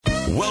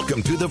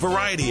Welcome to the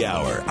Variety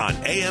Hour on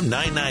AM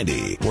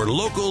 990, where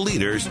local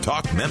leaders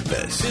talk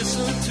Memphis.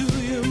 Listen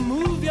to you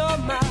move your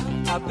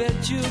mouth. I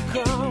bet you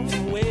come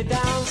from way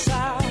down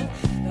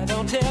south. Now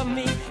don't tell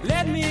me,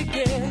 let me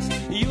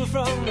guess. You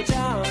from the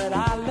town that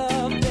I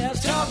love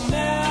best. Talk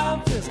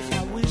Memphis,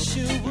 I wish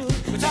you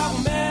would.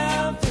 Talk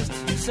Memphis,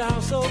 you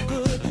sound so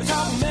good.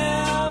 Talk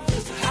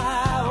Memphis,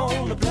 high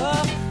on the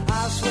bluff.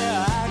 I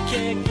swear I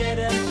can't get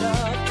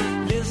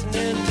enough.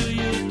 Listening to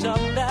you talk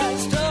that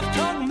stuff.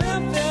 Talk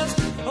Memphis,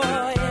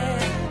 oh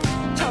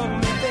yeah. Talk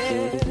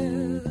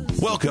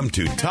Memphis. Welcome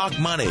to Talk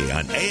Money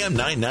on AM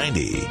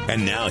 990.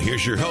 And now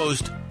here's your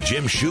host,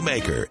 Jim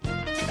Shoemaker.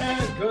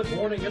 And good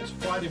morning. It's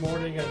Friday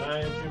morning, and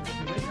I am Jim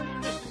Shoemaker.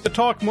 To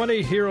Talk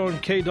Money here on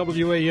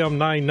KWAM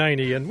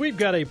 990. And we've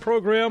got a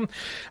program.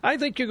 I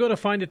think you're going to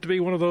find it to be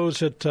one of those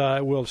that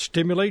will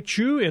stimulate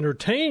you,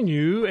 entertain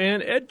you,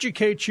 and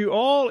educate you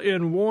all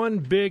in one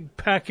big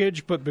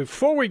package. But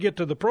before we get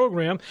to the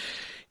program,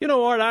 you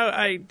know, Art,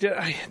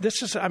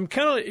 I'm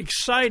kind of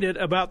excited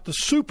about the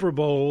Super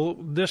Bowl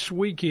this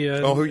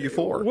weekend. Oh, who are you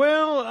for?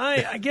 Well,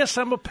 I guess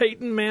I'm a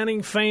Peyton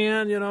Manning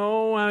fan, you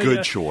know.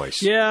 Good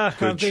choice. Yeah,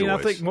 Good I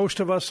think most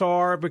of us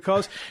are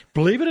because,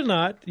 believe it or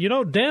not, you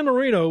know, Dan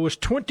Marino was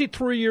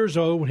 23 years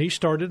old when he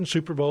started in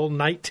Super Bowl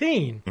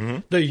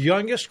 19, the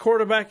youngest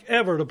quarterback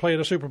ever to play in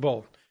a Super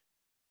Bowl.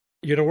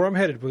 You know where I'm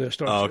headed with this,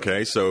 don't you?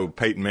 Okay, so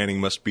Peyton Manning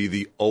must be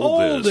the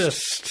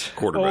oldest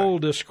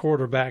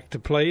quarterback to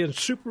play in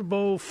Super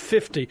Bowl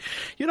 50.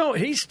 You know,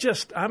 he's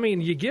just, I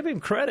mean, you give him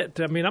credit.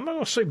 I mean, I'm not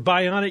going to say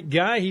bionic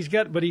guy.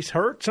 But he's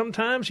hurt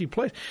sometimes. He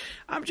plays.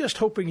 I'm just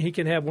hoping he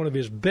can have one of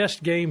his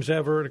best games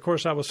ever. And, of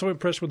course, I was so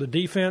impressed with the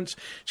defense.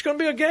 It's going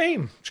to be a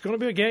game.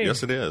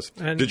 Yes, it is.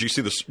 And did you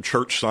see the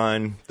church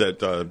sign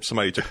that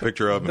somebody took a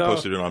picture of and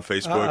posted it on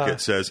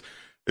Facebook?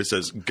 It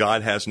says,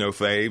 God has no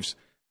faves.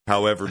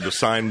 However, the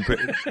sign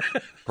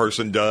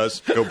person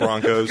does. Go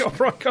Broncos. Go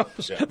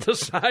Broncos. Yeah. The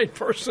sign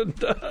person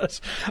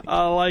does.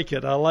 I like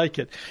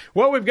it.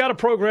 Well, we've got a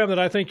program that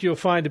I think you'll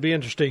find to be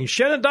interesting.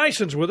 Shannon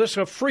Dyson's with us,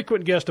 a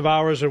frequent guest of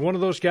ours, and one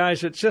of those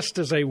guys that just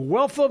is a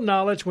wealth of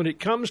knowledge when it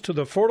comes to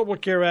the Affordable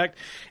Care Act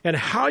and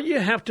how you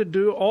have to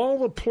do all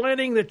the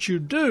planning that you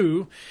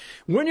do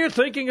when you're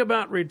thinking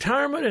about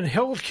retirement and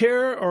health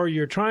care, or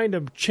you're trying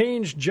to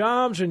change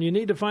jobs and you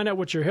need to find out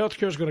what your health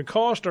care is going to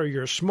cost, or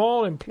you're a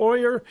small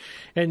employer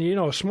and, you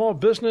know, a small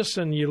business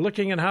and you're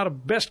looking at how to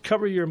best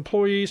cover your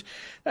employees.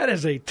 That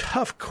is a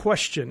tough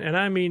question. And,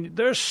 I mean,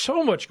 there's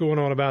so much going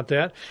on about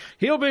that.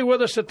 He'll be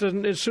with us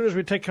as soon as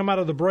we come out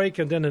of the break.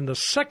 And then in the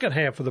second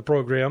half of the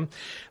program,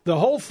 the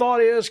whole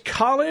thought is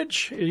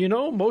college. You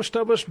know, most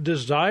of us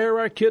desire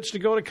our kids to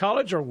go to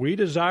college, or we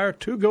desire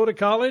to go to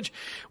college.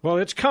 Well,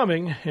 it's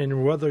coming,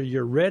 and whether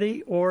you're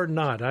ready or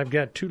not. I've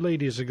got two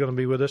ladies that are going to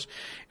be with us,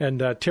 and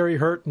Teri,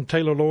 Hirt, and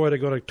Taylor Lloyd are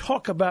going to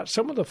talk about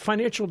some of the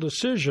financial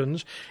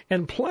decisions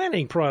and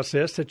planning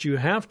process that you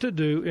have to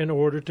do in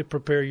order to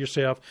prepare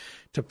yourself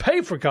to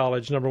pay for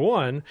college, number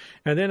one,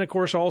 and then, of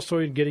course,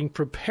 also getting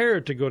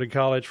prepared to go to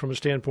college from a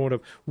standpoint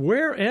of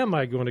where am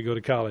I going to go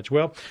to college?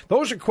 Well,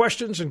 those are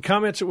questions and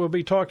comments that we'll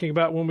be talking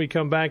about when we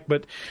come back.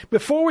 But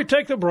before we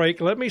take the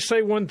break, let me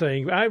say one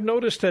thing. I've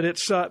noticed that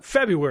it's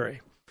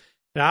February.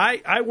 Now,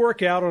 I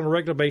work out on a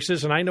regular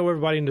basis, and I know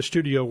everybody in the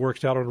studio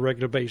works out on a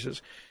regular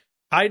basis.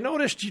 I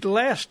noticed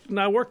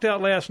I worked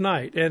out last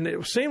night, and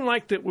it seemed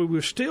like that we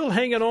were still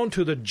hanging on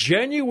to the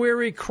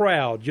January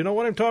crowd. You know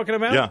what I'm talking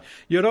about? Yeah.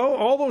 You know,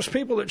 all those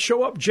people that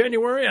show up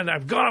January and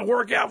I've got to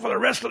work out for the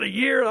rest of the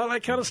year, all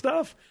that kind of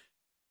stuff.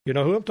 You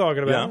know who I'm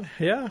talking about?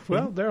 Yeah.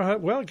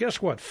 Well,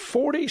 guess what?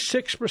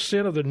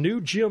 46% of the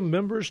new gym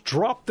members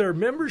dropped their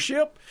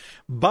membership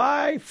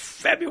by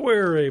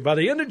February. By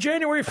the end of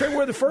January,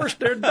 February the 1st,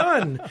 they're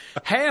done.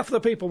 Half the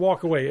people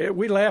walk away.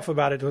 We laugh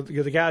about it.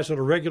 The guys that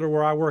are regular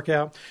where I work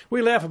out,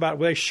 we laugh about it.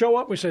 When they show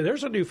up, we say,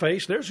 there's a new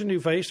face, there's a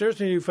new face,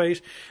 there's a new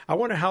face. I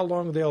wonder how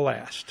long they'll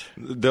last.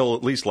 They'll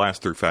at least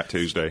last through Fat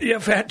Tuesday. Yeah,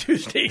 Fat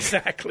Tuesday,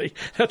 exactly.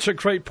 That's a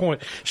great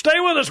point.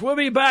 Stay with us. We'll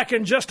be back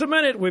in just a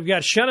minute. We've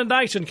got Shannon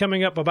Dyson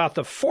coming up about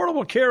the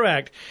Affordable Care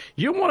Act.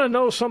 You want to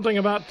know something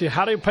about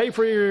how to pay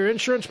for your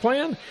insurance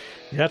plan?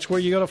 That's where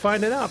you're going to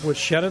find it out with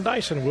Shannon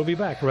Dyson. We'll be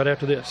back right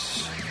after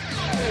this.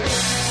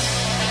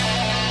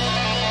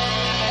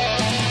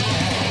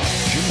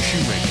 Jim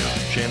Shoemaker,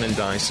 Shannon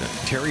Dyson,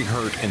 Teri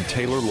Hirt, and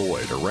Taylor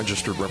Lloyd are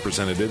registered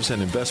representatives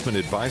and investment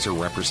advisor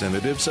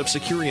representatives of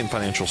Securian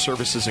Financial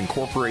Services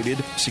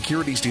Incorporated,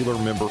 securities dealer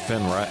member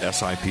FINRA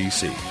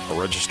SIPC, a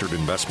registered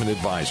investment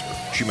advisor.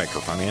 Shoemaker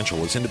Financial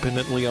is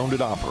independently owned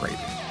and operated.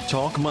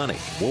 Talk Money.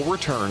 We'll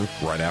return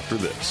right after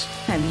this.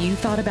 Have you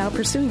thought about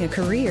pursuing a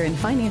career in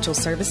financial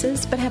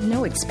services but have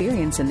no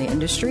experience in the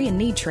industry and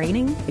need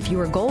training? If you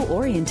are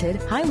goal-oriented,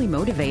 highly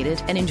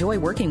motivated, and enjoy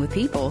working with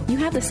people, you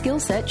have the skill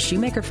set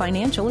Shoemaker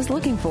Financial is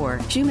looking for.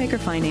 Shoemaker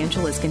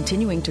Financial is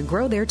continuing to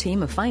grow their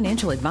team of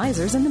financial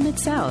advisors in the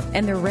Mid-South,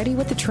 and they're ready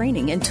with the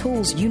training and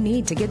tools you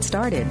need to get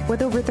started.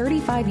 With over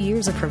 35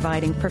 years of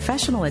providing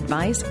professional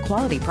advice,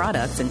 quality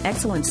products, and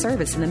excellent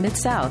service in the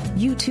Mid-South,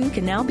 you too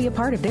can now be a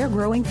part of their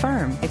growing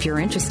firm. If you're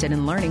interested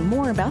in learning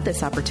more about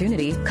this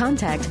opportunity,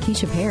 contact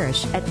Keisha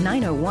Parrish at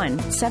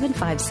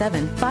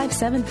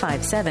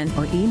 901-757-5757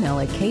 or email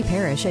at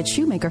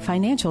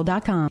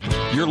kparrish@shoemakerfinancial.com.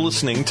 You're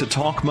listening to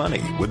Talk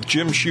Money with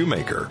Jim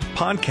Shoemaker.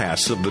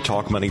 Podcasts of the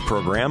Talk Money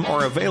program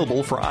are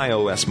available for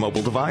iOS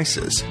mobile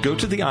devices. Go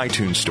to the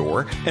iTunes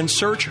Store and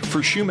search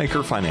for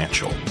Shoemaker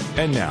Financial.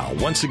 And now,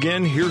 once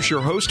again, here's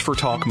your host for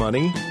Talk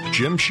Money,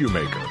 Jim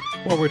Shoemaker.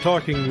 Well, we're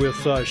talking with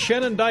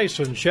Shannon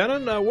Dyson.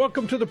 Shannon,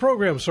 welcome to the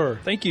program, sir.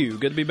 Thank you.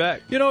 Good to be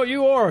back. You know,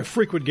 you are a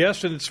frequent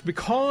guest, and it's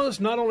because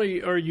not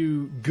only are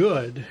you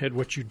good at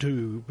what you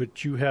do,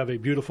 but you have a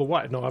beautiful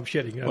wife. No, I'm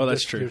kidding. Well,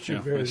 that's true.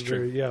 That's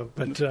true.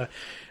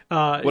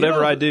 But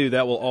whatever I do,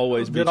 that will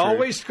always be true. It's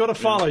always going to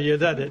follow you,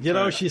 doesn't it? You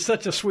know, she's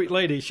such a sweet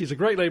lady. She's a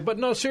great lady. But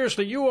no,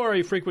 seriously, you are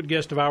a frequent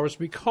guest of ours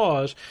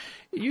because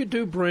you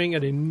do bring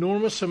an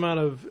enormous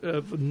amount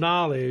of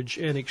knowledge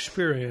and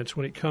experience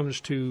when it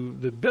comes to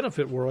the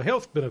benefit world,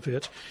 health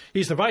benefits.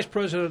 He's the vice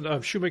president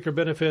of Shoemaker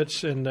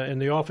Benefits in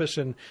the office,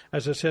 and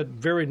as I said,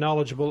 very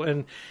knowledgeable.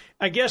 And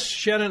I guess,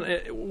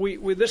 Shannon, we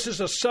this is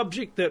a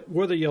subject that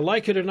whether you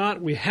like it or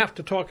not, we have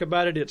to talk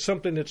about it. It's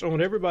something that's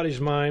on everybody's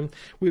mind.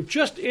 We've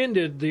just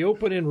ended the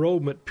open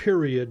enrollment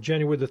period,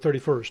 January the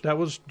 31st. That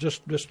was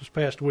just this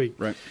past week.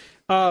 Right.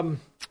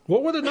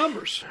 What were the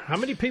numbers? How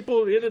many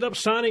people ended up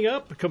signing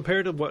up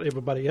compared to what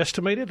everybody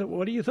estimated?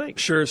 What do you think?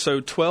 Sure. So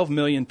 12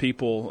 million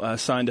people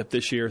signed up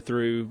this year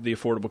through the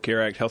Affordable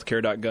Care Act,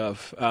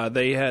 healthcare.gov.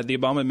 The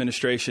Obama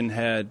administration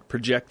had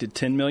projected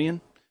 10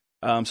 million.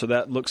 So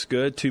that looks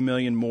good, 2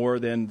 million more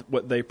than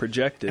what they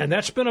projected. And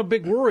that's been a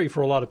big worry for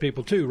a lot of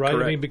people, too, right?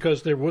 Correct. I mean,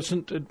 because there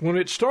wasn't, when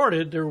it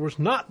started, there was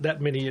not that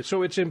many,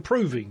 so it's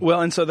improving.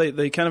 Well, and so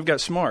they kind of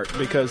got smart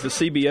because the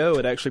CBO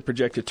had actually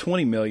projected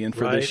 20 million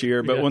for this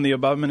year. But when the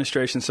Obama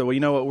administration said, well, you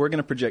know what, we're going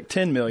to project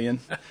 10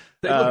 million.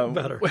 They look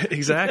better.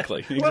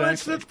 Exactly. Well,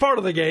 that's part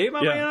of the game.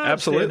 I mean, I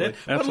absolutely. That.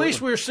 But at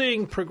least we're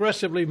seeing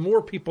progressively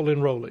more people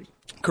enrolling.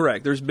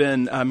 Correct. There's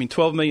been,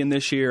 12 million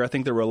this year. I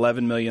think there were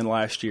 11 million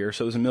last year.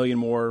 So there's 1 million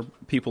more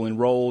people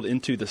enrolled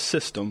into the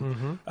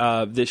system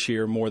this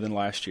year more than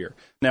last year.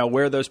 Now,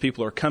 where those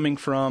people are coming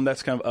from,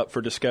 that's kind of up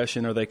for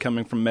discussion. Are they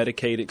coming from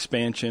Medicaid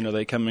expansion? Are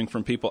they coming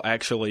from people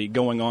actually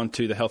going on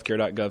to the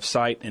healthcare.gov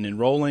site and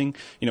enrolling?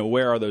 You know,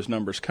 where are those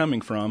numbers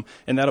coming from?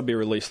 And that'll be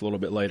released a little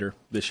bit later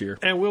this year.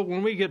 And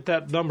when we get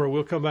that number,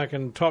 we'll come back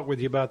and talk with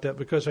you about that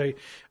because I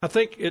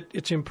think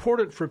it's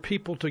important for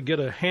people to get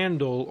a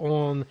handle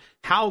on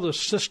how the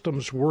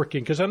system's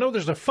working. Because I know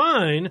there's a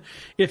fine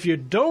if you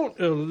don't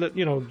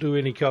do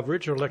any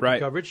coverage or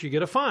electric coverage, you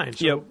get a fine.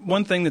 So,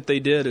 one thing that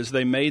they did is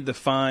they made the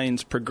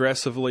fines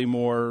progressively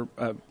more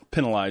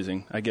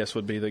penalizing, I guess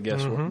would be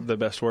the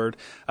best word.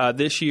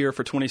 This year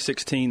for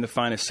 2016, the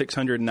fine is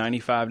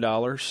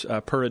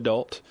 $695 per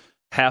adult,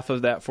 half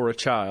of that for a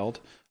child,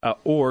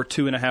 or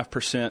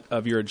 2.5%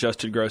 of your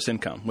adjusted gross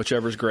income,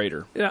 whichever is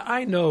greater. Yeah,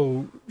 I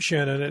know,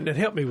 Shannon, and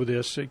help me with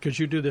this because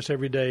you do this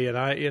every day,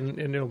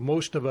 and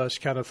most of us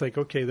kind of think,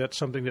 okay, that's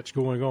something that's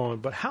going on.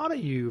 But how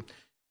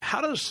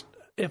does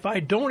if I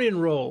don't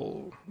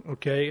enroll,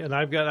 okay, and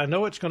I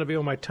know it's going to be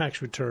on my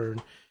tax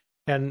return.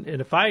 And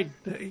if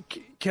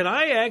can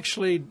I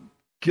actually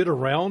get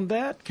around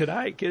that? Can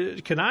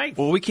I?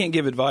 Well, we can't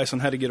give advice on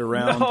how to get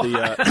around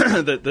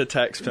the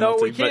tax penalty.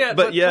 No, we can't.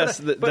 But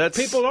yes, but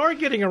people are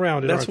getting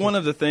around it. That's one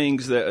of the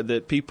things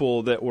that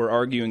people that were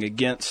arguing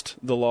against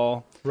the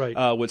law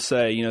would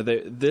say. You know,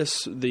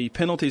 the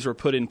penalties were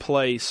put in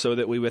place so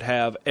that we would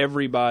have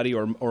everybody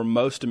or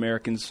most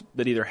Americans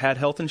that either had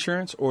health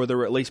insurance or they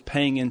were at least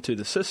paying into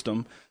the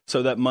system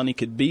so that money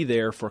could be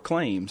there for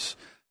claims.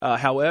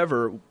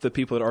 However, the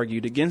people that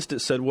argued against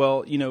it said,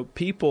 well, you know,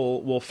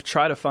 people will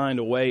try to find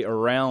a way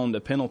around a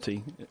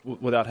penalty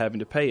without having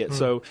to pay it.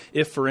 So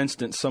if, for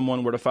instance,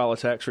 someone were to file a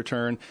tax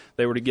return,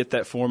 they were to get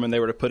that form and they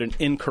were to put an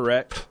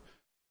incorrect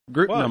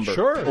group number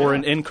or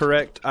an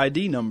incorrect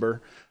ID number,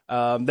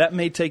 that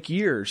may take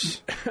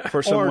years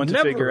for someone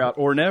to figure out,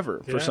 or never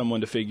for someone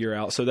to figure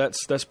out. So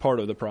that's part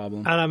of the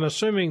problem. And I'm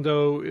assuming,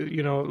 though,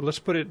 you know, let's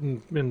put it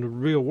in the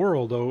real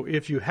world, though.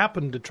 If you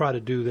happen to try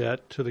to do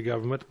that to the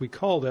government, we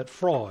call that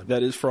fraud.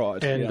 That is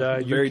fraud. And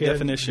very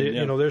definition.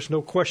 You know, there's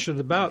no question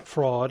about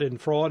fraud,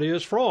 and fraud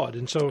is fraud.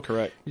 And so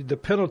the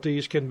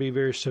penalties can be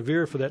very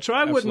severe for that. So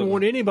I wouldn't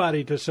want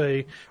anybody to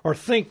say or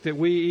think that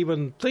we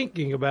even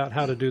thinking about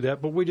how to do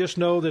that, but we just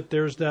know that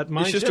there's that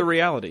mindset. It's just a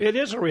reality. It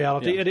is a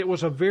reality, and it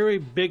was a very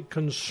big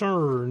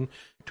concern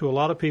to a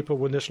lot of people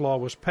when this law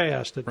was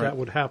passed that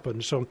would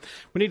happen. So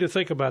we need to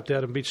think about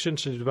that and be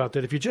sensitive about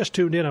that. If you just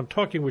tuned in, I'm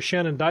talking with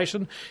Shannon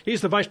Dyson. He's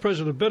the Vice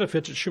President of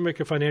Benefits at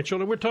Shoemaker Financial,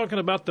 and we're talking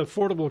about the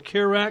Affordable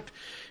Care Act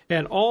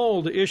and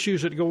all the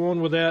issues that go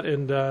on with that,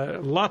 and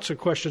lots of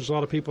questions a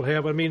lot of people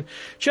have. I mean,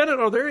 Shannon,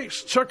 are there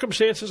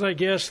circumstances, I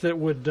guess, that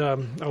would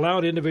allow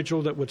an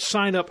individual that would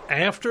sign up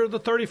after the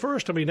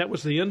 31st? I mean, that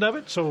was the end of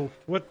it. So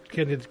what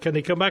can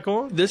they come back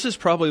on? This is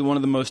probably one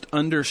of the most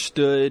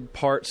understood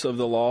parts of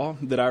the law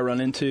that I run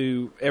into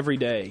into every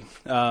day.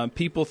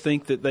 People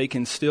think that they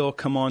can still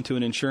come onto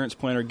an insurance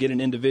plan or get an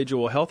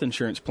individual health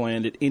insurance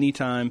plan at any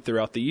time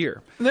throughout the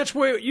year. And that's the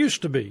way it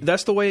used to be.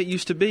 That's the way it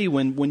used to be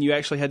when you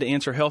actually had to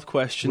answer health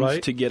questions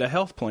to get a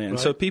health plan. Right.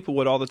 So people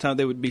would all the time,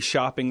 they would be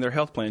shopping their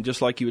health plan,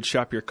 just like you would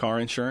shop your car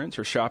insurance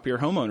or shop your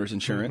homeowner's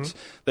insurance.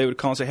 They would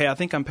call and say, hey, I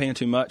think I'm paying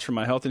too much for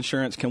my health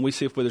insurance. Can we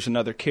see if there's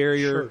another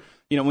carrier? Sure.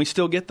 We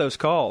still get those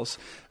calls.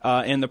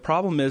 And the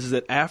problem is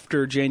that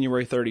after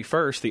January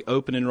 31st, the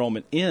open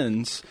enrollment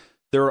ends,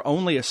 there are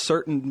only a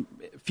certain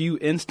few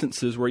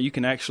instances where you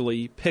can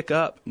actually pick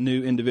up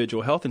new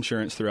individual health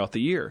insurance throughout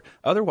the year.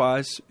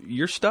 Otherwise,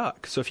 you're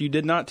stuck. So if you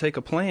did not take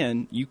a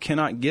plan, you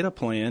cannot get a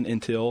plan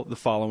until the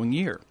following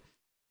year.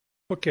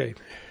 Okay.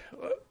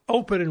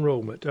 Open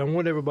enrollment. I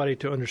want everybody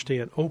to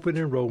understand open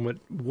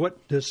enrollment.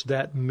 What does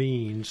that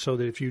mean? So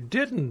that if you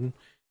didn't,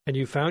 and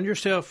you found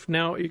yourself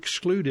now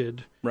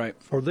excluded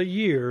for the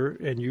year,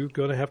 and you're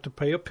going to have to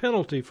pay a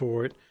penalty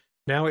for it.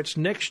 Now it's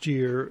next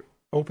year,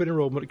 open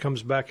enrollment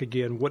comes back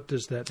again. What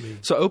does that mean?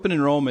 So open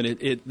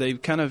enrollment,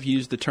 they've kind of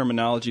used the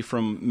terminology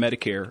from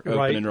Medicare,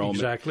 open enrollment.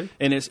 Exactly.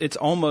 And it's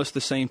almost the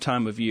same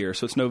time of year.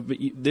 So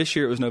this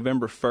year it was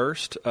November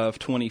 1st of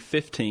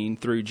 2015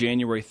 through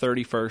January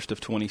 31st of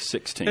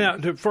 2016. Now,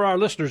 for our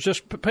listeners,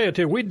 just pay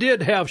attention. We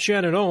did have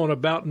Shannon on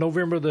about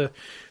November the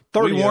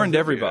 30th. We warned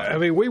everybody. I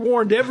mean, we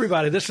warned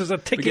everybody. This is a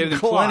ticking we gave them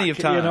clock. Plenty of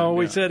time.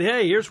 We said,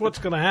 hey, here's what's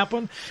going to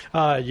happen.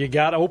 You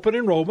got open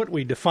enrollment.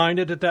 We defined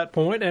it at that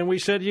point, and we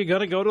said you're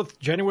going to go to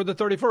January the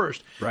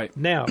 31st. Right.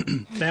 Now.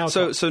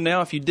 So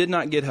now if you did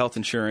not get health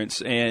insurance,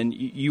 and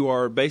you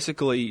are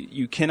basically,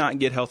 you cannot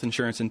get health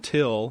insurance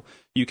until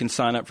you can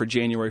sign up for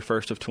January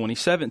 1st of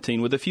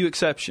 2017, with a few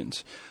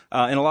exceptions.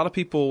 And a lot of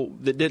people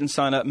that didn't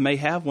sign up may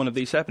have one of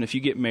these happen. If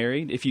you get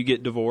married, if you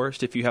get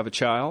divorced, if you have a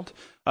child,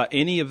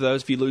 any of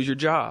those, if you lose your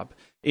job,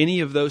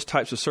 any of those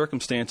types of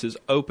circumstances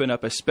open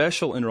up a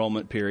special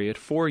enrollment period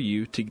for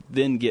you to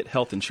then get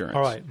health insurance.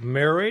 All right.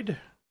 Married,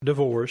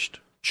 divorced,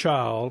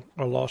 child,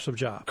 or loss of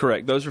job.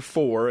 Correct. Those are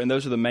four, and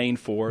those are the main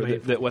four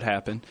that would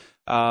happen.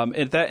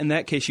 In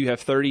that case, you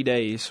have 30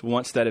 days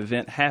once that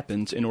event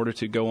happens in order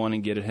to go on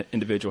and get an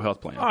individual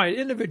health plan. All right,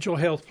 individual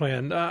health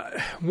plan.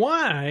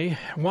 Why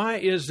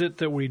is it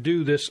that we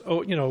do this?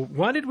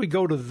 Why did we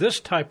go to this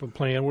type of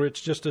plan where it's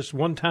just this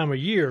one time a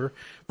year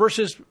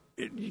versus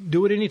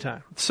do it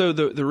anytime? So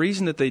the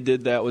reason that they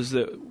did that was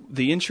that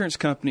the insurance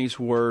companies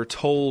were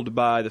told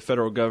by the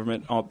federal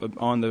government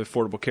on the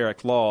Affordable Care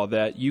Act law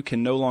that you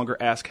can no longer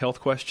ask health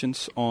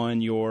questions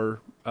on your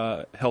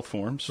health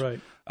forms. Right.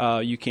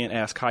 You can't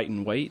ask height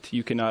and weight.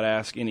 You cannot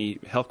ask any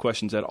health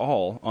questions at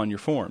all on your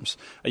forms.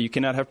 You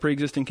cannot have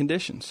pre-existing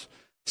conditions.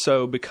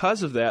 So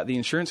because of that, the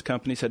insurance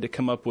companies had to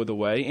come up with a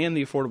way, and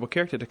the Affordable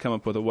Care Act had to come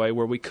up with a way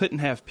where we couldn't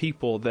have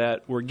people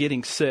that were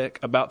getting sick,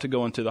 about to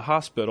go into the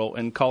hospital,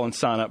 and call and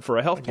sign up for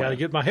a health plan. Got to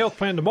get my health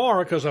plan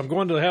tomorrow because I'm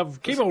going to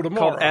have chemo tomorrow. It's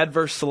called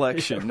adverse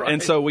selection. Right.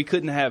 And so we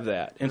couldn't have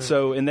that. And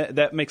so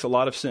that makes a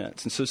lot of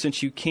sense. And so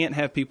since you can't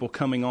have people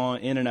coming on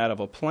in and out of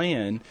a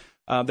plan,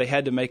 they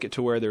had to make it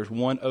to where there's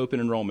one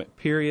open enrollment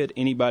period.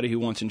 Anybody who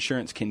wants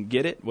insurance can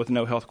get it with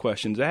no health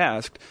questions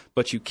asked,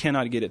 but you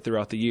cannot get it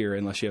throughout the year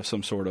unless you have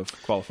some sort of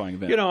qualifying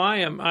event. I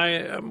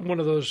am one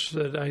of those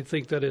that I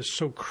think that is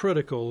so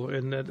critical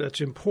and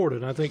that's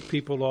important. I think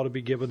people ought to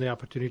be given the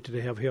opportunity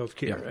to have health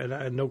care,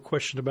 and no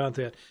question about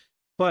that.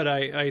 But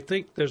I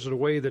think there's a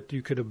way that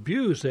you could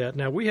abuse that.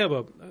 Now we have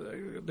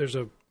there's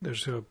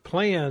a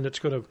plan that's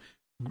going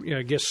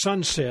to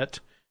sunset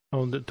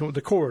on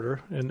the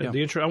corridor and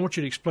the insurance. I want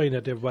you to explain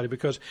that to everybody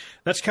because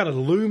that's kind of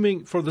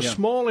looming for the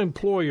small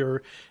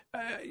employer.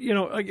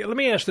 Let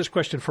me ask this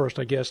question first,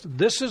 I guess.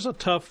 This is a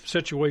tough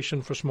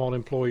situation for small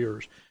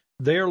employers.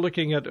 They're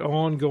looking at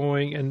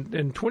ongoing, and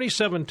in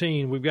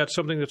 2017, we've got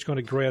something that's going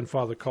to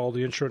grandfather called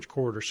the insurance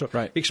corridor. So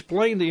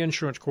explain the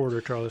insurance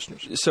corridor to our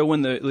listeners. So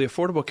when the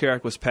Affordable Care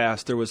Act was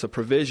passed, there was a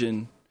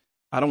provision,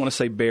 I don't want to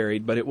say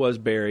buried, but it was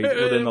buried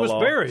within the law. It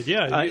was buried,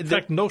 yeah. In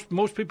fact,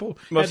 most people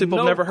have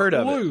never heard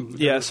of it.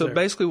 Yeah, so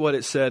basically what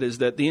it said is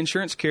that the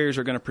insurance carriers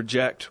are going to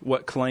project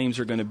what claims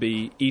are going to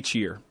be each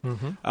year.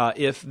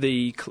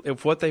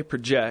 If what they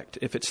project,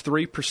 if it's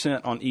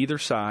 3% on either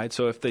side,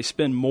 so if they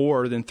spend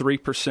more than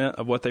 3%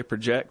 of what they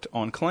project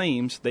on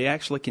claims, they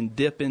actually can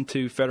dip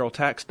into federal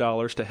tax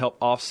dollars to help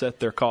offset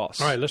their costs.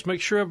 All right, let's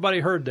make sure everybody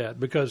heard that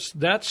because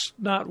that's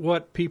not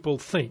what people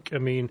think. I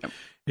mean,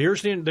 there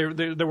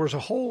was a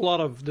whole lot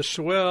of this.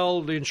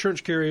 Well, the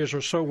insurance carriers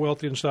are so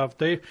wealthy and stuff.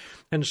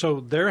 So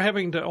they're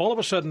having to. All of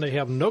a sudden, they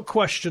have no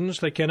questions.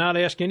 They cannot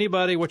ask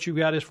anybody what you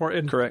got as far.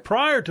 And correct.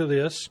 Prior to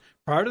the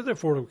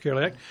Affordable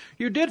Care Act,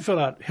 you did fill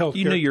out health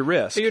care. You knew your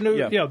risk. You knew,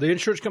 the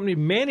insurance company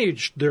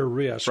managed their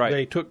risk. Right.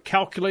 They took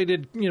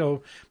calculated,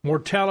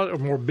 mortality or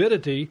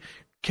morbidity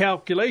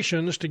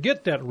calculations to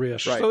get that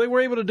risk. Right. So they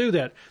were able to do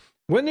that.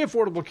 When the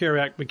Affordable Care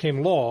Act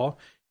became law,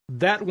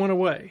 that went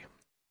away.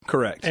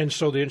 Correct. And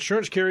so the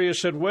insurance carrier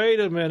said, wait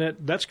a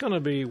minute, that's going to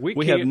be...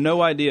 We have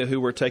no idea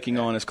who we're taking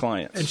on as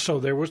clients. And so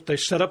they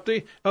set up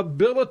the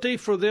ability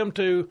for them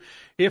to,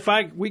 if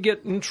we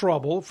get in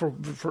trouble...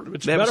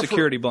 They have a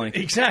security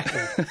blanket.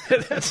 Exactly.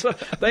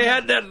 They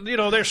had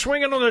that, they're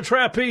swinging on the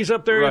trapeze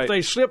up there. Right. If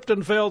they slipped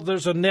and fell,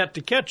 there's a net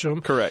to catch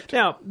them. Correct.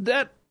 Now,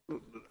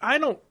 I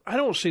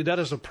don't see that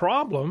as a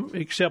problem,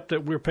 except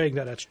that we're paying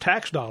that as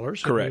tax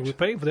dollars. Correct. I mean, we're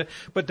paying for that,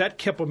 but that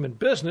kept them in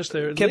business.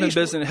 Kept in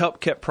business and helped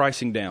kept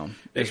pricing down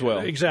as well.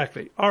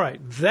 Exactly. All right,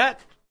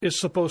 that is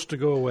supposed to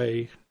go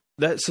away.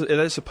 That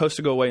is supposed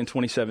to go away in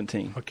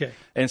 2017. Okay.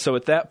 And so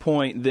at that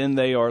point, then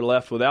they are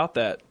left without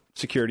that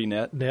security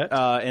net.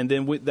 And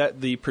then with that,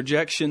 the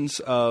projections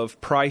of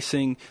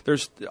pricing,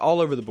 there's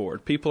all over the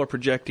board. People are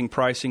projecting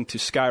pricing to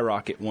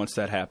skyrocket once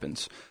that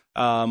happens.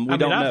 I've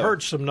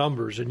heard some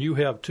numbers, and you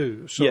have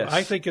too. So yes.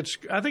 I think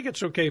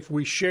it's okay if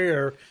we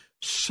share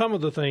some of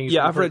the things.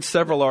 Yeah, I've read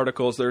several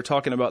articles that are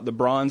talking about the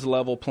bronze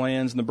level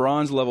plans, and the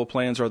bronze level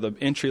plans are the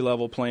entry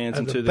level plans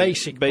into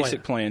the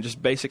basic plan,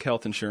 just basic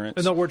health insurance.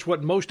 In other words,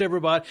 what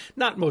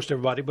not most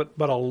everybody, but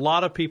a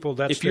lot of people.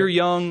 If you're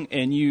young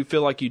and you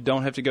feel like you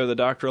don't have to go to the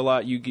doctor a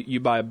lot, you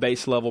buy a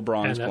base level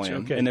bronze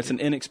plan, okay. and it's an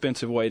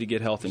inexpensive way to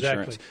get health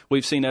insurance.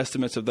 We've seen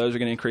estimates of those are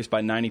going to increase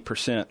by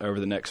 90% over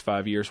the next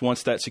 5 years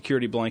once that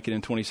security blanket in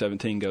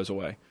 2017 goes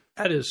away.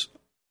 That is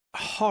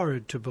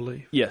hard to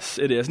believe. Yes,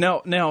 it is.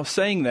 Now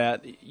saying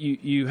that,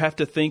 you have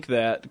to think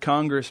that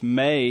Congress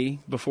may,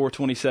 before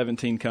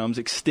 2017 comes,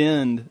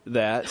 extend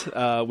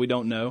that. We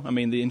don't know. I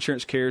mean, the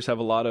insurance carriers have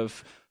a lot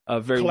of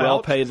very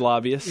well-paid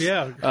lobbyists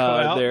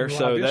there,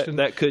 so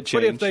that could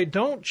change. But if they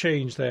don't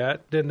change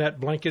that, then that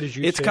blanket, as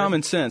you said... It's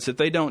common sense. If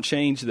they don't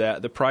change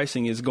that, the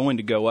pricing is going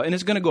to go up. And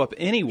it's going to go up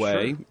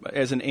anyway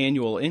as an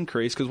annual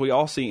increase because we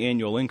all see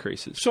annual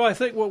increases. So I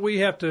think what we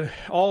have to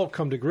all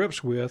come to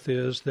grips with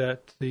is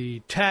that the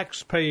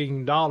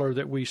tax-paying dollar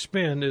that we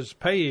spend is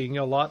paying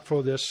a lot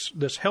for this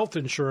health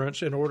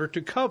insurance in order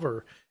to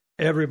cover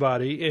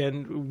everybody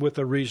and with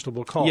a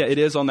reasonable cost. Yeah, it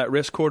is on that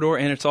risk corridor,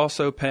 and it's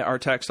also our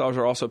tax dollars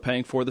are also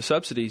paying for the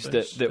subsidies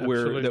that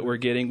we're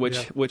getting,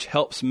 which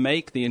helps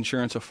make the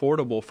insurance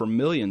affordable for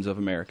millions of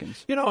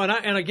Americans.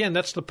 And again,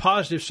 that's the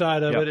positive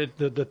side of it.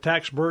 The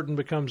tax burden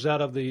becomes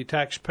out of the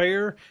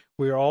taxpayer.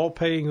 We are all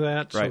paying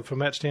that. So from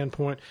that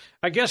standpoint,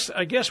 I guess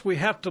we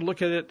have to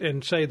look at it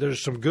and say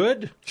there's some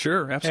good.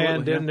 Sure, absolutely.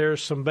 And then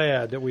there's some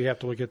bad that we have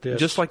to look at this.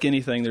 Just like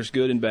anything, there's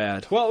good and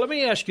bad. Well, let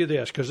me ask you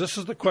this, because this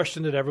is the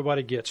question that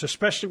everybody gets,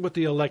 especially with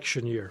the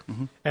election year.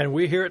 Mm-hmm. And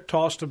we hear it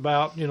tossed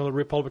about, the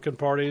Republican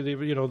Party,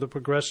 the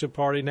Progressive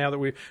Party, now that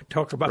we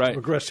talk about the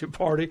Progressive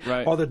Party,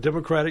 or the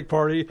Democratic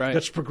Party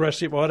that's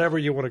progressive, whatever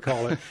you want to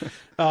call it.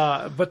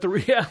 But the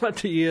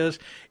reality is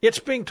it's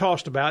being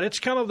tossed about. It's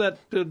kind of that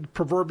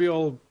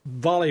proverbial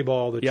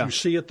volleyball that you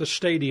see at the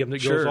stadium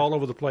that goes all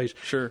over the place.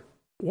 Sure.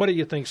 What do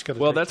you think is going to take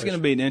place? Well, that's going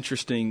to be an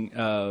interesting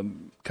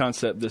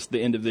concept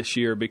the end of this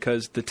year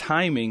because the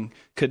timing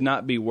could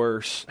not be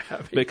worse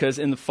because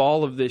in the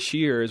fall of this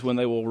year is when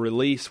they will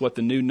release what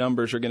the new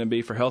numbers are going to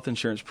be for health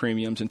insurance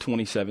premiums in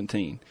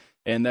 2017.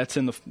 And that's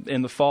in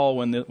the fall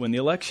when the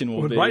election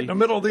will be. Right in the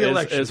middle of the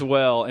election. As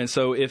well. And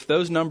so if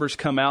those numbers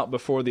come out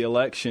before the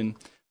election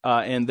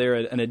and they're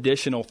an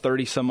additional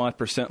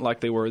 30-some-odd% like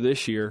they were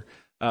this year,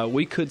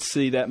 we could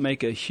see that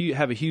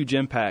have a huge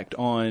impact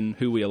on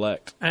who we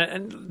elect.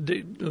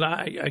 And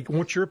I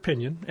want your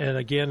opinion. And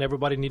again,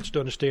 everybody needs to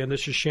understand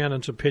this is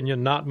Shannon's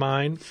opinion, not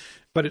mine.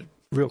 But it's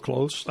real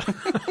close.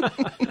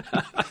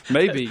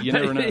 Maybe. You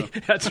never know.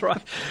 That's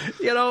right.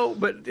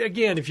 But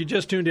again, if you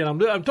just tuned in,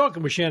 I'm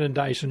talking with Shannon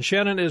Dyson.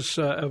 Shannon is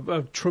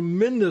a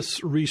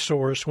tremendous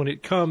resource when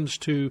it comes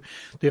to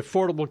the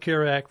Affordable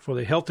Care Act for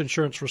the health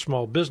insurance for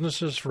small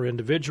businesses, for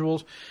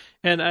individuals.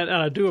 And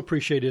I do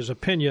appreciate his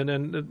opinion.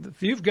 And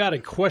if you've got a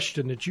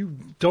question that you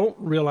don't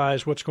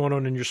realize what's going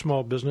on in your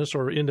small business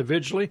or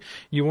individually,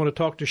 you want to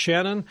talk to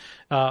Shannon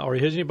or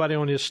anybody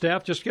on his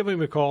staff, just give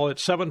him a call at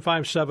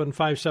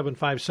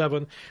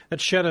 757-5757.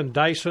 That's Shannon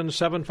Dyson,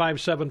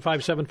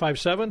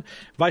 757-5757,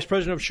 Vice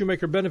President of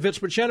Shoemaker Benefits.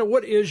 But Shannon,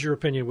 what is your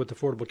opinion with the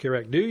Affordable Care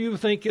Act? Do you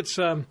think it's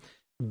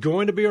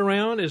going to be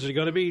around? Is it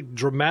going to be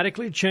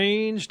dramatically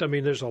changed? I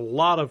mean, there's a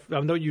lot of – I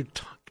know you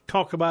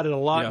talk about it a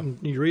lot and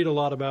you read a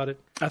lot about it.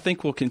 I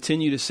think we'll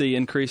continue to see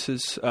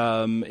increases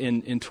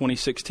in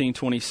 2016,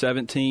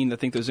 2017. I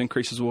think those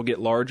increases will get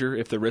larger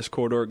if the risk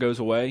corridor goes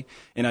away.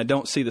 And I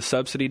don't see the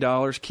subsidy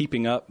dollars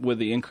keeping up with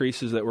the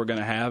increases that we're going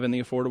to have in the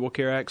Affordable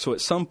Care Act. So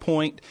at some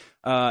point,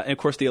 and of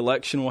course the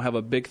election will have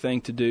a big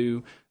thing to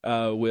do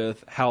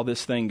with how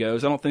this thing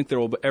goes. I don't think there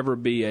will ever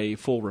be a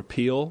full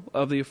repeal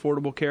of the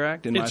Affordable Care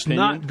Act, in my opinion. It's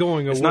not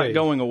going away. It's not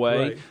going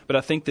away, but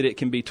I think that it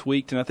can be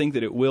tweaked, and I think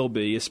that it will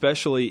be,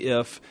 especially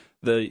if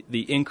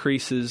the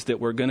increases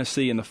that we're going to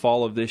see in the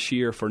fall of this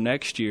year for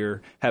next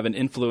year have an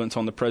influence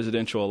on the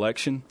presidential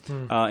election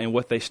and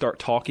what they start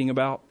talking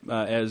about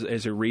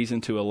as a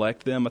reason to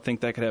elect them. I think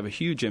that could have a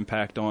huge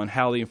impact on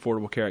how the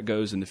Affordable Care Act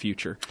goes in the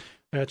future.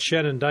 That's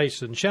Shannon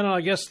Dyson. Shannon,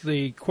 I guess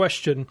the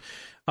question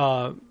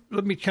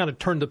Let me kind of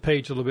turn the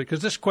page a little bit,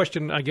 because this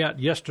question I got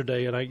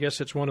yesterday, and I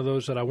guess it's one of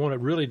those that I want to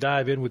really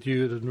dive in with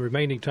you the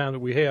remaining time that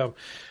we have.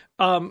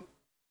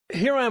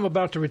 Here I am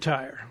about to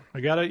retire. I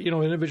got an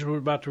individual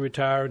about to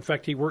retire. In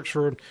fact, he works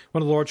for one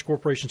of the large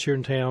corporations here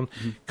in town.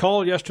 Mm-hmm.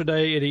 Called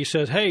yesterday, and he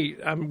says, hey,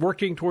 I'm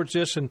working towards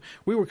this, and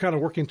we were kind of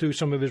working through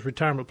some of his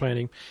retirement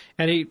planning.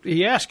 And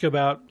he asked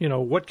about,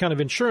 what kind of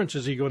insurance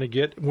is he going to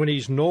get when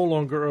he's no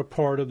longer a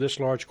part of this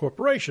large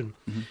corporation.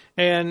 Mm-hmm.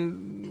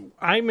 And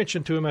I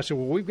mentioned to him, I said,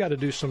 well, we've got to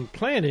do some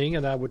planning,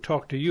 and I would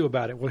talk to you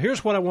about it. Well,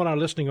 here's what I want our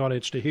listening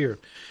audience to hear.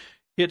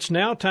 It's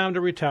now time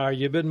to retire.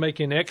 You've been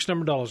making X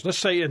number of dollars. Let's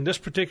say in this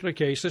particular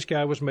case, this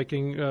guy was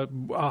making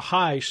a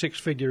high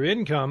six-figure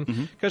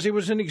income because he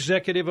was an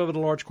executive of a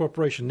large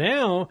corporation.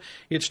 Now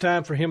it's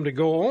time for him to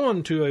go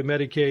on to a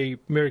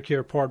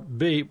Medicare Part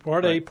B,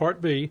 Part A,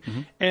 Part B,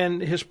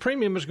 and his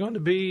premium is going to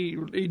be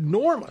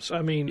enormous.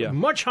 I mean,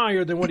 much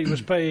higher than what he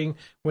was paying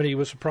when he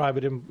was a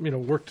private and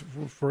worked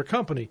for a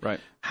company. Right.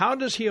 How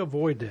does he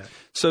avoid that?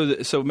 So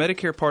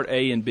Medicare Part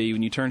A and B,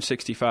 when you turn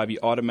 65, you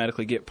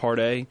automatically get Part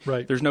A.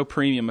 Right. There's no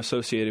premium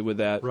associated with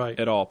that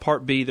at all.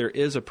 Part B, there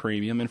is a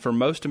premium, and for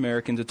most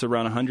Americans, it's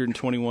around $121,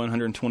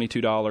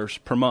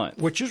 $122 per month.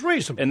 Which is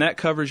reasonable. And that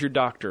covers your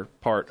doctor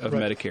part of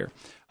Medicare.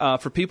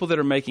 For people that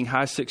are making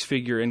high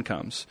six-figure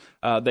incomes,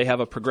 they have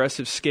a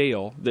progressive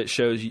scale that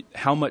shows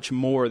how much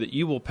more that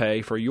you will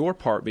pay for your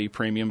Part B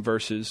premium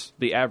versus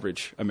the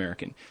average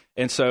American.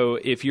 And so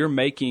if you're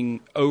making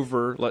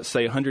over, let's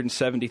say,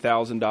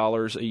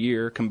 $170,000 a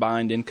year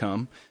combined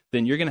income,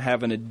 then you're going to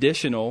have an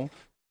additional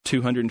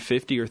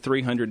 $250 or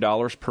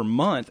 $300 per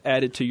month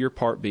added to your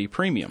Part B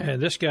premium.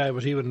 And this guy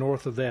was even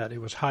north of that.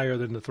 It was higher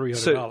than the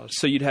 $300.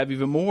 So you'd have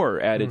even more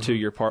added to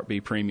your Part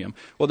B premium.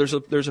 Well,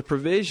 there's a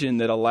provision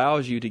that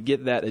allows you to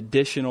get that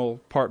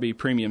additional Part B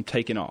premium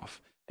taken off.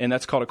 And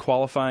that's called a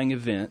qualifying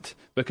event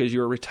because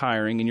you're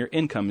retiring and your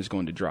income is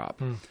going to drop.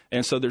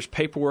 And so there's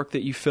paperwork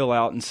that you fill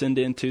out and send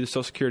in to the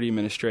Social Security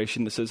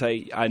Administration that says,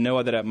 hey, I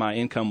know that my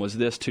income was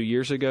this 2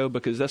 years ago,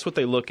 because that's what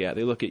they look at.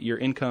 They look at your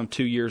income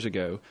 2 years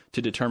ago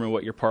to determine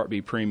what your Part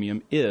B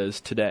premium is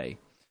today.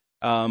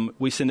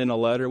 We send in a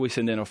letter, we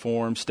send in a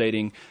form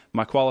stating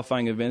my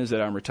qualifying event is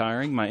that I'm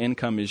retiring. My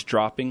income is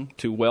dropping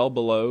to well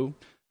below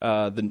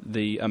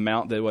the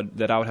amount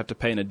that I would have to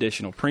pay an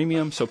additional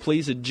premium. So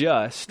please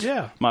adjust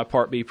my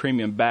Part B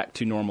premium back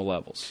to normal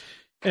levels.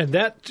 And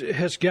that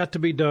has got to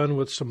be done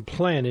with some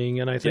planning,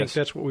 and I think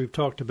that's what we've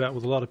talked about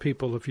with a lot of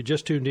people. If you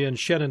just tuned in,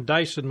 Shannon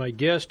Dyson, my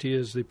guest, he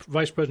is the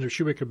Vice President of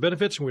Shoemaker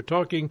Benefits, and we're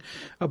talking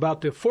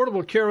about the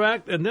Affordable Care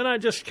Act. And then I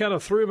just kind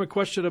of threw him a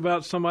question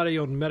about somebody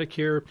on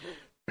Medicare,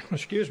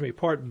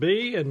 Part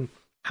B, and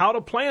how to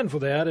plan for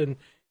that. And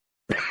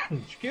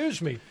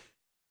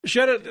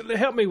Shannon,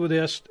 help me with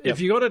this. Yep.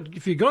 If you're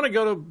going to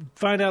go to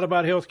find out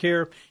about health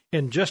care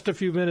in just a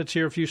few minutes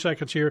here, a few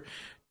seconds here,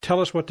 tell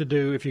us what to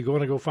do if you're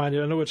going to go find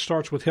it. I know it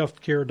starts with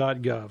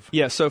healthcare.gov.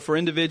 Yeah, so for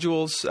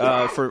individuals,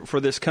 for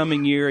this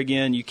coming year,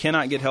 again, you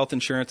cannot get health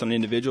insurance on an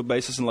individual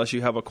basis unless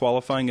you have a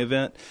qualifying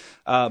event.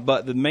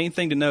 But the main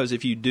thing to know is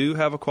if you do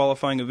have a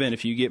qualifying event,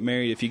 if you get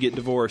married, if you get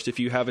divorced, if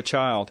you have a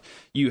child,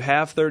 you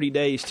have 30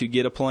 days to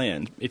get a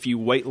plan. If you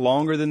wait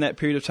longer than that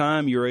period of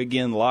time, you're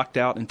again locked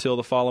out until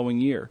the following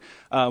year.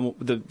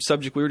 The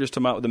subject we were just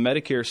talking about with the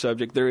Medicare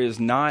subject, there is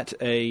not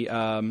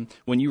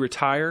when you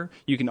retire,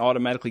 you can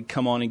automatically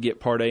come on and get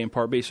Part A and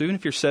Part B. So even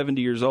if you're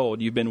 70 years old,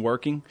 you've been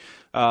working,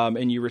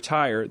 and you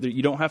retire,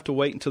 you don't have to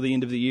wait until the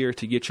end of the year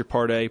to get your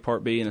Part A,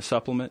 Part B, and a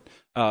supplement.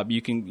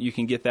 You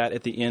can get that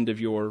at the end of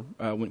your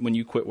when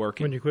you quit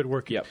working. When you quit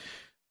working. Yep.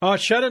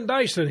 Shannon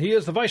Dyson, he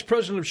is the Vice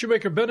President of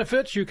Shoemaker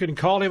Benefits. You can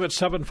call him at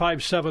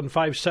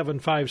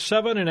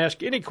 757-5757 and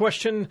ask any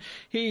question.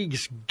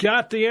 He's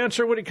got the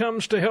answer when it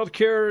comes to health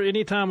care,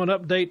 anytime an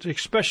update,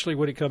 especially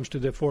when it comes to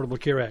the Affordable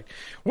Care Act.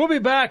 We'll be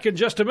back in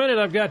just a minute.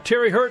 I've got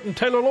Teri, Hirt, and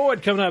Taylor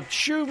Lloyd coming up.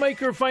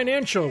 Shoemaker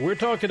Financial. We're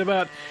talking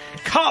about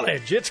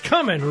college. It's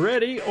coming,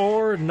 ready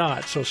or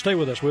not. So stay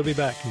with us. We'll be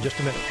back in just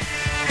a minute.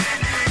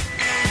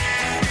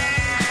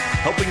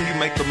 Helping you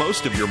make the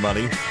most of your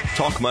money.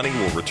 Talk Money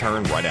will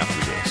return right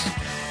after this.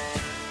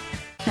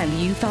 Have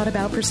you thought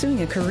about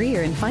pursuing a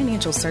career in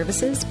financial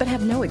services but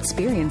have no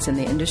experience in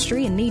the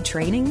industry and need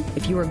training?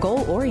 If you are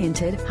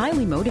goal-oriented,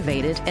 highly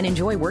motivated, and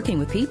enjoy working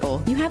with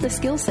people, you have the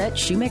skill set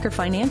Shoemaker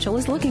Financial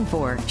is looking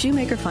for.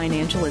 Shoemaker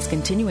Financial is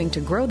continuing to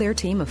grow their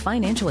team of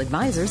financial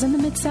advisors in the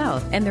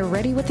Mid-South, and they're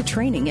ready with the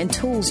training and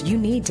tools you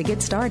need to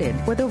get started.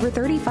 With over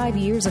 35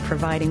 years of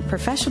providing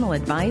professional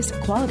advice,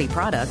 quality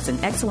products,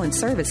 and excellent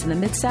service in the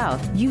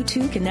Mid-South, you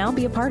too can now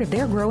be a part of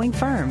their growing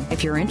firm.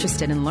 If you're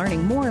interested in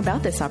learning more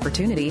about this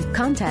opportunity,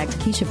 contact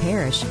Keisha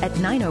Parrish at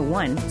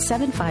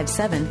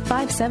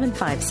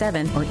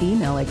 901-757-5757 or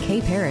email at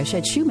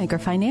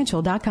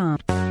kparrish@shoemakerfinancial.com.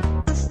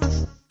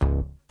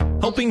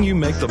 helping you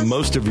make the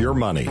most of your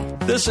money.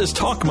 This is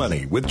Talk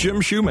Money with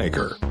Jim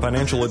Shoemaker.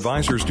 Financial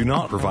advisors do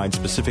not provide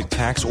specific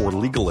tax or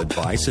legal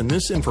advice, and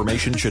this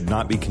information should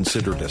not be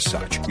considered as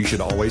such. You should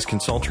always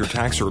consult your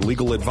tax or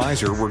legal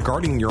advisor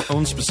regarding your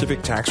own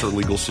specific tax or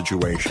legal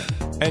situation.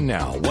 And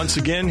now, once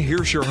again,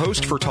 here's your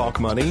host for Talk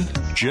Money,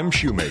 Jim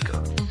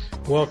Shoemaker.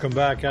 Welcome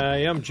back.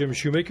 I am Jim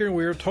Shoemaker, and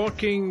we are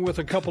talking with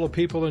a couple of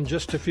people in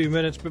just a few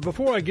minutes. But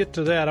before I get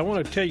to that, I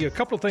want to tell you a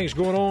couple of things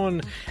going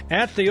on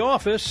at the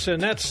office, and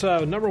that's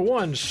number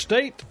one,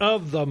 State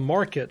of the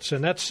Markets.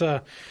 And that's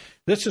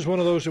this is one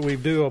of those that we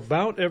do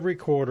about every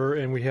quarter,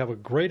 and we have a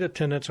great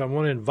attendance. I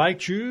want to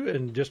invite you,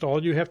 and just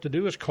all you have to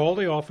do is call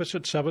the office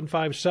at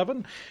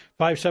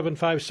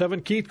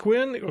 757-5757. Keith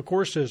Quinn, of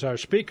course, is our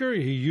speaker.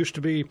 He used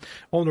to be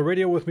on the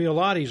radio with me a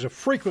lot. He's a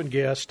frequent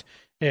guest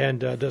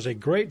and does a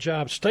great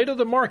job. State of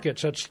the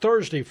Markets, that's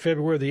Thursday,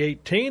 February the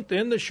 18th,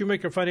 in the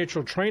Shoemaker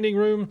Financial Training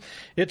Room.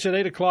 It's at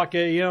 8 o'clock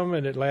a.m.,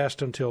 and it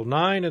lasts until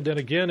 9, and then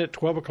again at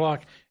 12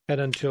 o'clock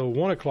and until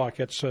 1 o'clock.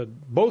 It's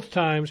both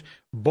times,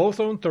 both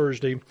on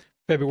Thursday,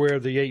 February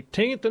the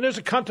 18th. And there's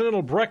a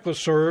continental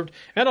breakfast served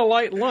and a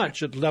light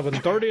lunch at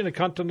 11:30 and a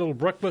continental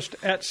breakfast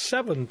at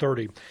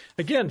 7:30.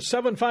 Again,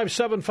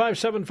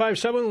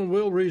 757-5757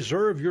 will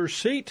reserve your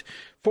seat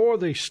for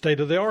the State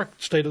of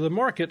the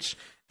Markets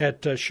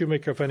at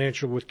Shoemaker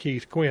Financial with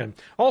Keith Quinn.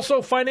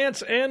 Also,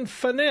 Finance and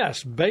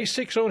Finesse,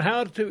 basics on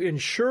how to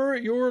insure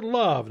your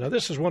love. Now,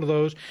 this is one of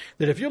those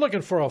that if you're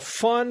looking for a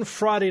fun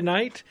Friday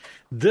night,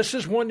 this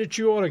is one that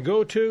you ought to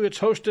go to. It's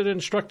hosted and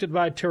instructed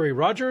by Teri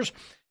Rogers.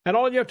 And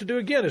all you have to do,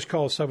 again, is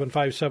call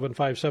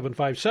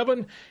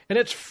 757-5757, and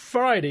it's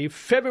Friday,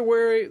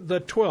 February the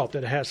 12th.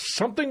 It has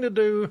something to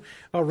do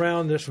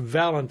around this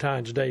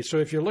Valentine's Day. So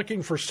if you're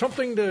looking for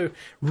something to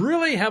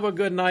really have a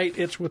good night,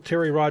 it's with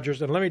Teri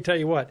Rogers. And let me tell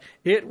you what,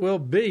 it will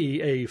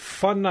be a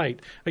fun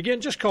night.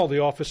 Again, just call the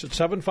office at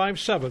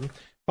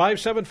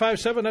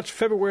 757-5757. That's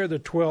February the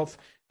 12th.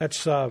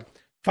 That's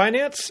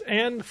Finance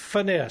and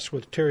Finesse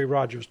with Teri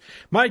Rogers.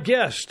 My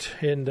guest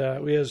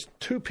is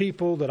two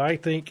people that I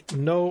think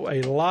know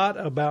a lot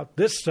about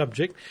this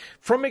subject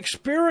from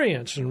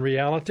experience and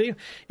reality.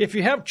 If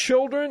you have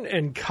children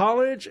and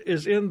college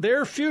is in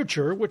their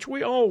future, which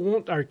we all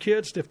want our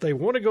kids, if they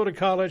want to go to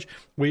college,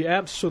 we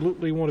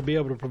absolutely want to be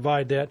able to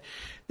provide that,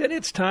 then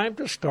it's time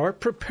to start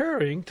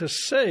preparing to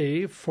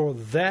save for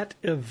that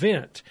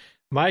event.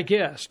 My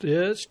guest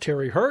is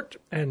Teri Hirt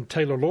and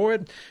Taylor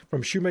Lloyd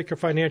from Shoemaker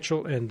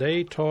Financial, and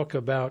they talk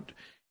about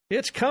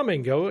it's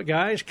coming,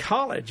 guys.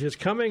 College is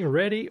coming,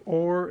 ready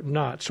or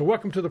not. So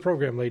welcome to the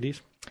program,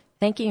 ladies.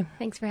 Thank you.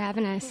 Thanks for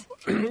having us.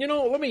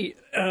 Let me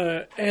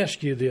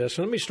ask you this.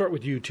 Let me start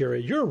with you,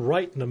 Teri. You're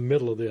right in the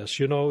middle of this.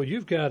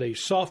 You've got a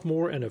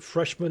sophomore and a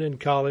freshman in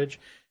college.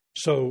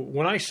 So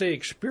when I say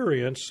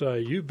experience,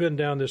 you've been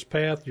down this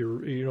path.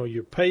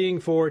 You're paying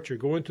for it. You're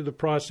going through the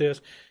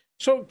process.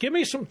 So give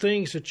me some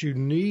things that you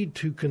need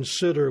to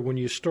consider when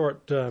you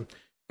start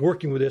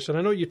working with this. And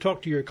I know you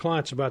talk to your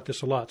clients about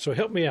this a lot. So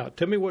help me out.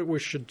 Tell me what we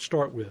should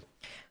start with.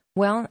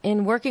 Well,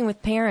 in working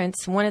with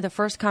parents, one of the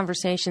first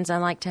conversations I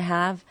like to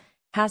have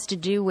has to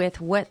do with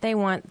what they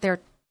want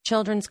their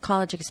children's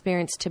college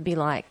experience to be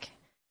like.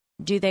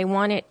 Do they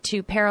want it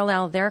to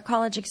parallel their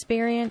college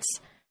experience?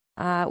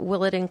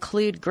 Will it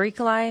include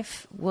Greek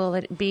life? Will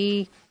it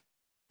be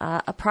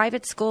a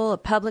private school, a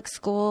public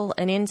school,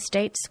 an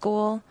in-state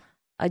school?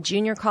 A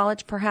junior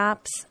college,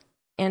 perhaps,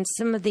 and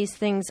some of these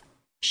things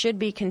should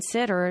be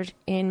considered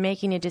in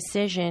making a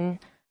decision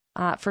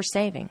for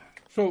saving.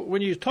 So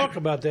when you talk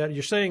about that,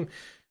 you're saying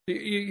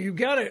you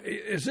got to,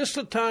 is this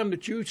the time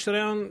that you sit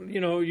down,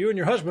 you and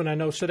your husband, I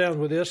know, sit down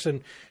with this,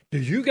 and do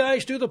you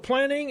guys do the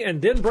planning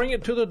and then bring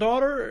it to the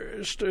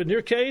daughter in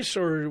your case,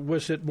 or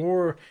was it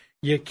more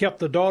you kept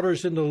the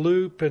daughters in the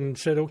loop and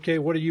said, okay,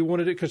 what do you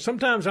want to do? Because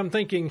sometimes I'm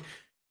thinking,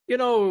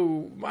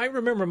 I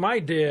remember my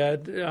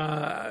dad,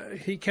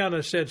 he kind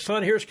of said,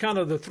 son, here's kind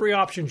of the three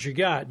options you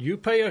got. You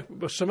pay a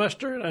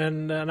semester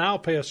and I'll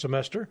pay a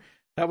semester.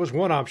 That was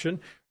one option.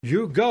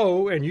 You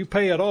go and you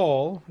pay it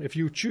all if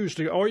you choose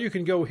to, or you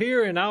can go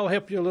here and I'll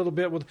help you a little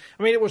bit with,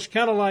 it was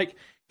kind of like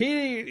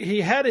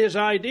he had his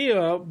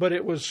idea, but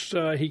it was,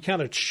 he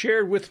kind of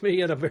shared with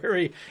me in a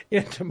very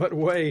intimate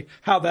way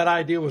how that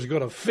idea was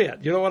going to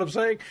fit. You know what I'm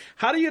saying?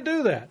 How do you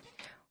do that?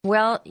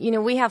 Well,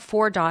 we have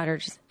 4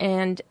 daughters,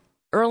 and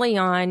early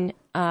on,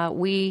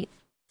 we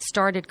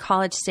started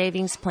college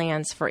savings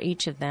plans for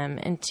each of them.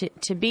 And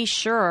to be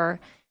sure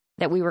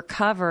that we were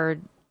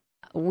covered,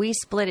 we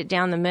split it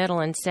down the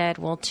middle and said,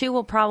 well, 2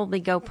 will probably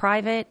go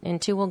private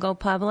and 2 will go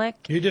public.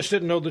 You just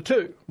didn't know the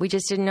 2. We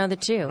just didn't know the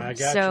 2. I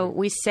got so you.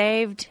 We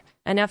saved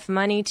enough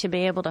money to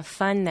be able to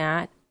fund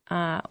that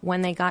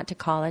when they got to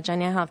college. I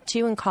now have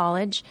 2 in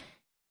college.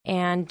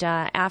 And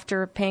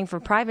after paying for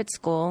private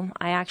school,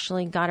 I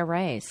actually got a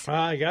raise.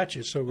 I got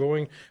you. So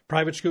going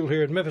private school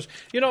here in Memphis.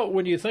 You know,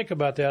 when you think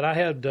about that, I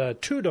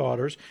had 2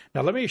 daughters.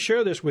 Now, let me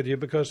share this with you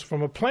because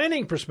from a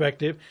planning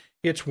perspective,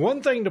 it's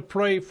one thing to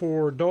pray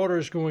for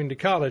daughters going to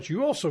college.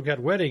 You also got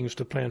weddings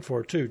to plan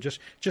for, too.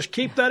 Just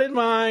keep that in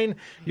mind.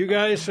 You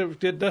guys,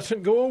 it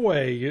doesn't go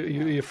away.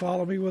 You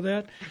follow me with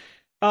that?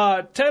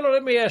 Taylor,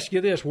 let me ask you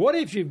this. What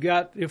if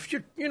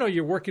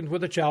you're working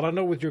with a child, I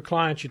know with your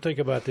clients you think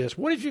about this.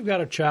 What if you've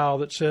got a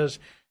child that says,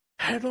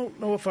 I don't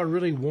know if I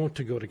really want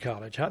to go to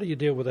college? How do you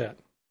deal with that?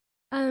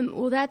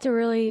 Well, that's a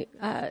really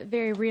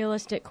very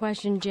realistic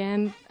question,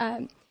 Jim.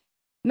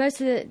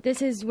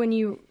 This is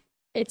when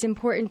it's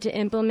important to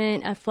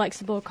implement a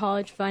flexible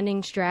college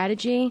funding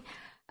strategy.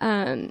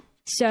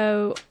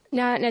 So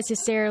not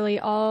necessarily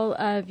all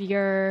of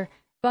your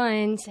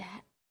funds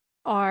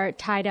are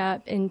tied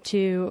up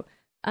into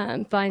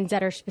funds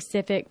that are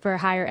specific for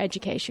higher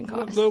education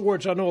costs. In other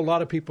words, I know a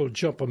lot of people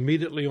jump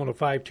immediately on a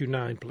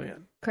 529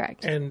 plan.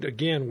 Correct. And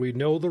again, we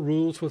know the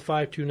rules with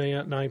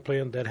 529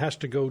 plan. That has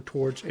to go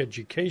towards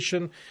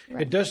education.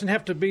 Right. It doesn't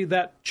have to be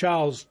that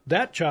child's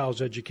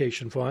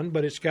education fund,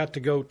 but it's got to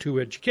go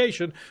to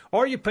education,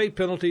 or you pay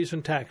penalties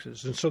and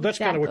taxes. And so that's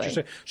kind of what you're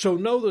saying. So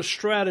know the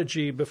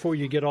strategy before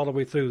you get all the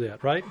way through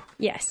that, right?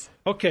 Yes.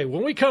 Okay,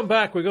 when we come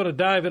back, we're going to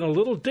dive in a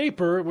little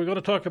deeper. We're going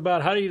to talk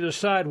about how do you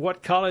decide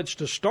what college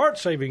to start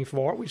saving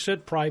for. We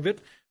said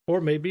private,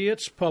 or maybe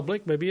it's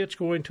public. Maybe it's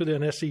going to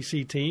an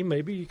SEC team.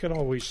 Maybe you can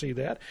always see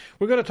that.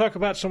 We're going to talk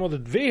about some of the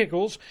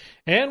vehicles,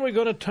 and we're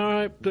going to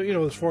talk,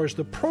 as far as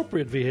the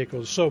appropriate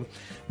vehicles. So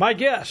my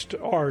guests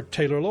are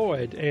Taylor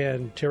Lloyd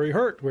and Teri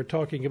Hirt. We're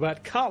talking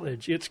about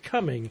college. It's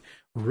coming.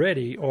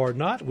 Ready or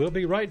not. We'll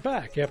be right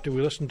back after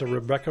we listen to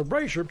Rebecca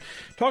Brazier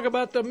talk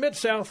about the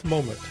Mid-South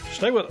moment.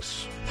 Stay with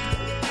us.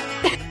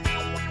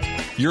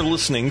 You're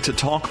listening to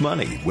Talk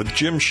Money with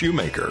Jim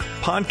Shoemaker.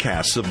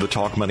 Podcasts of the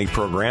Talk Money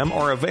program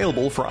are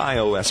available for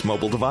iOS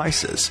mobile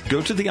devices.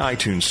 Go to the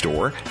iTunes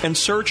store and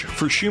search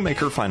for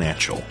Shoemaker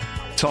Financial.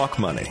 Talk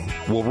Money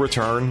will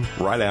return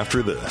right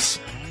after this.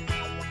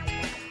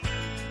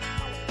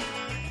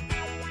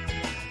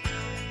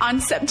 On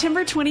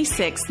September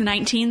 26,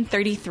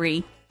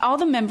 1933, all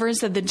the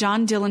members of the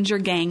John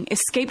Dillinger Gang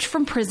escaped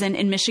from prison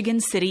in Michigan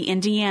City,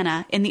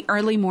 Indiana, in the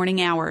early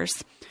morning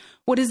hours.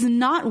 What is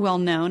not well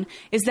known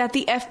is that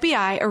the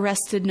FBI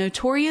arrested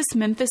notorious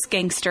Memphis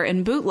gangster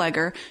and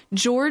bootlegger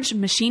George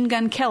Machine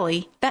Gun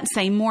Kelly that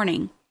same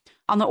morning,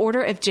 on the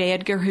order of J.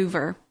 Edgar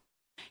Hoover.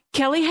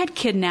 Kelly had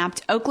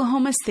kidnapped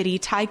Oklahoma City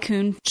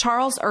tycoon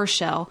Charles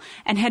Urschel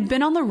and had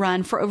been on the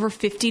run for over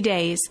 50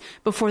 days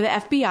before the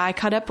FBI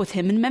caught up with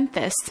him in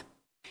Memphis.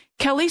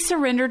 Kelly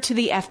surrendered to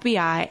the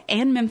FBI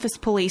and Memphis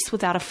police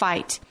without a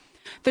fight.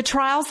 The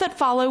trials that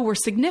follow were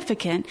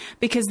significant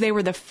because they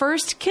were the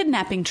first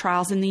kidnapping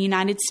trials in the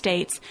United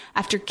States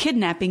after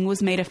kidnapping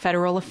was made a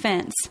federal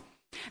offense.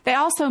 They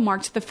also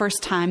marked the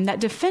first time that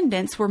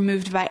defendants were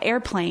moved by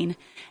airplane,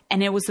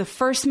 and it was the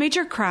first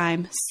major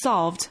crime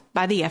solved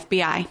by the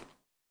FBI.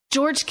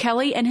 George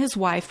Kelly and his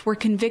wife were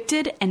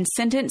convicted and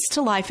sentenced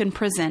to life in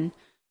prison.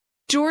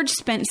 George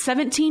spent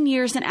 17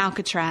 years in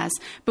Alcatraz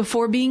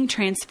before being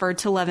transferred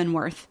to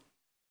Leavenworth.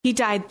 He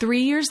died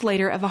 3 years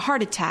later of a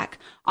heart attack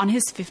on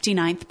his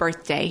 59th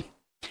birthday.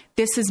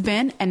 This has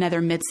been another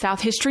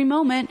Mid-South History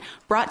Moment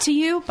brought to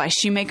you by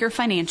Shoemaker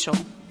Financial.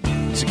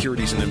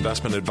 Securities and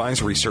investment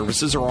advisory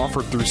services are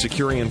offered through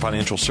Securian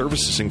Financial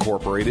Services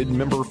Incorporated,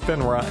 member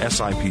FINRA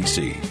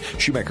SIPC.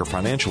 Shoemaker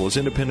Financial is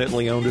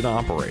independently owned and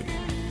operated.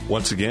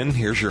 Once again,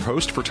 here's your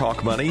host for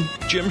Talk Money,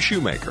 Jim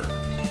Shoemaker.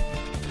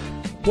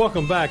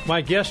 Welcome back.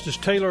 My guest is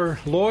Taylor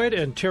Lloyd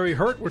and Teri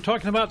Hirt. We're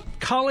talking about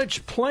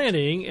college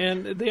planning,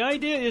 and the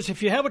idea is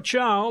if you have a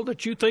child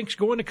that you think's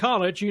going to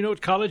college, you know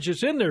college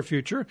is in their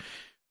future,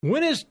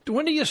 when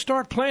do you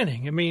start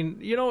planning? I mean,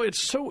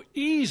 it's so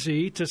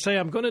easy to say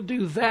I'm going to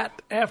do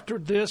that after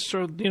this,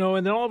 or and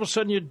then all of a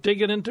sudden you're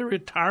digging into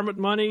retirement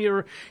money,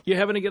 or you're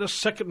having to get a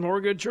second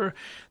mortgage, or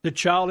the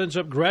child ends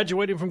up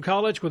graduating from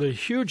college with a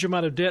huge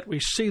amount of debt. We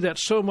see that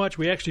so much.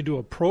 We actually do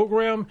a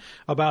program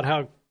about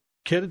how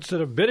kids that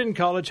have been in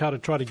college, how to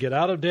try to get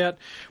out of debt.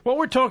 Well,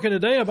 we're talking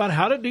today about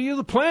how to do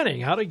the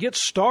planning, how to get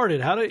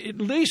started, how to at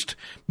least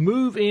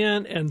move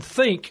in and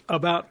think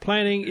about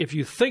planning if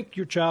you think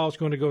your child's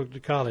going to go to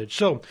college.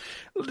 So,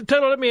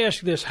 Taylor, let me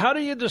ask you this. How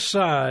do you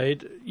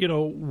decide,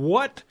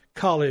 what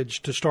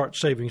college to start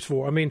savings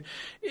for? I mean,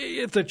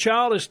 if the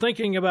child is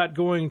thinking about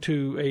going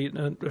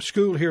to a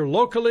school here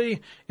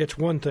locally, it's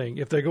one thing.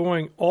 If they're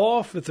going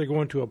off, if they're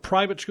going to a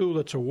private school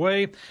that's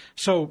away.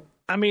 So,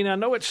 I mean, I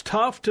know it's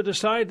tough to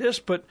decide this,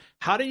 but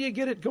how do you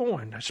get it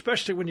going,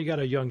 especially when you got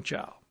a young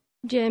child?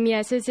 Jim,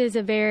 yes, this is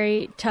a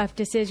very tough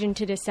decision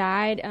to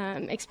decide,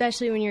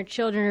 especially when your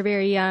children are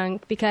very young,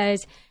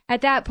 because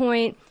at that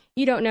point,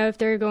 you don't know if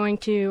they're going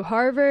to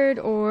Harvard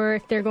or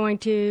if they're going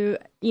to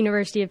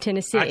University of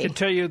Tennessee. I can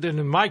tell you that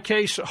in my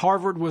case,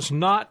 Harvard was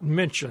not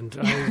mentioned.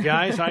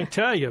 Guys, I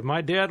tell you,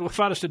 my dad, if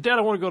I'd have said, Dad,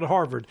 I want to go to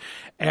Harvard,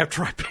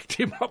 after I picked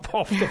him up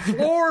off the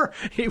floor,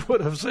 he would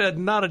have said,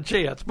 not a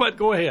chance. But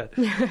go ahead.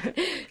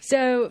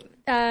 So,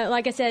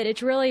 like I said,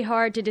 it's really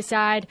hard to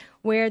decide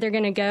where they're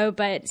going to go,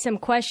 but some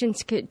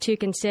questions to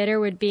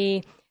consider would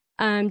be,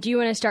 do you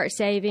want to start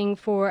saving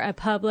for a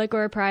public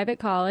or a private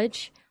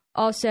college?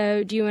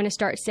 Also, do you want to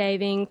start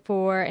saving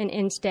for an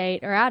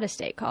in-state or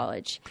out-of-state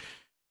college?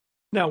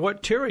 Now,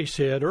 what Teri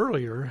said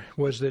earlier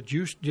was that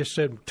you just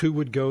said 2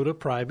 would go to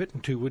private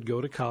and 2 would go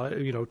to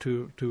college,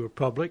 to a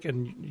public,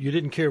 and you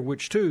didn't care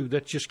which 2.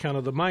 That's just kind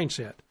of the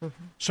mindset.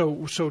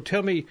 Mm-hmm. So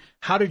tell me,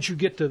 how did you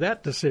get to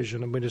that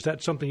decision? I mean, is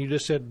that something you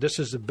just said this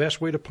is the best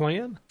way to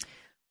plan?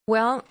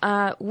 Well,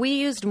 we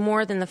used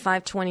more than the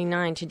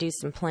 529 to do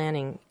some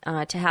planning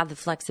to have the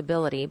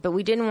flexibility, but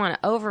we didn't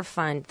want to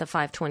overfund the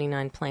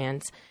 529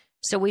 plans.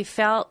 So we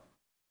felt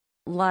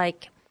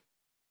like,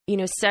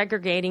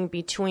 segregating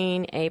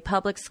between a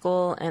public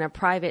school and a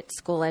private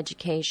school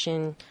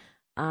education,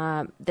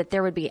 that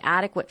there would be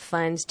adequate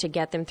funds to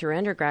get them through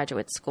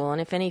undergraduate school.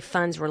 And if any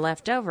funds were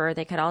left over,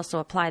 they could also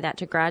apply that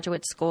to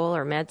graduate school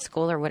or med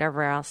school or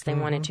whatever else they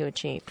wanted to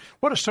achieve.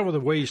 What are some of the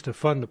ways to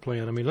fund the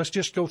plan? I mean, let's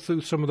just go through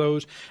some of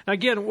those.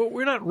 Again,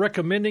 we're not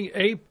recommending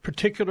a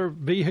particular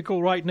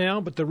vehicle right now,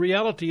 but the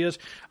reality is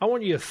I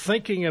want you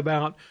thinking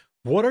about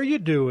what are you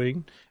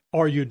doing?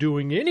 Are you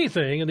doing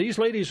anything? And these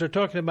ladies are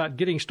talking about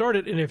getting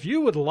started. And if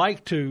you would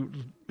like to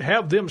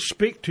have them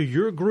speak to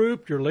your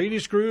group, your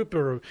ladies group,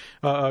 or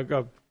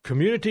a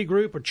community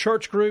group or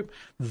church group,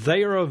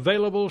 they are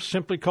available.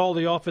 Simply call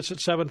the office at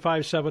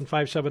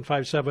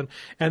 757-5757.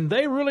 And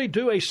they really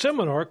do a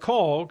seminar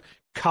called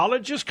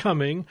College is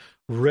Coming,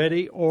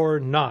 Ready or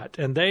Not.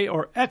 And they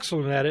are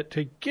excellent at it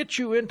to get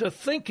you into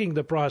thinking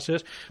the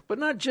process, but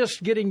not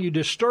just getting you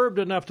disturbed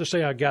enough to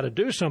say, I got to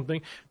do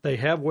something. They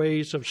have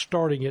ways of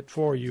starting it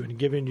for you and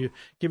giving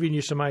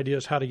you some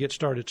ideas how to get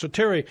started. So,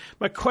 Teri,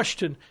 my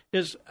question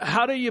is,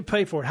 how do you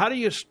pay for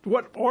it?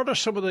 What are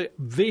some of the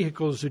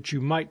vehicles that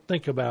you might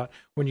think about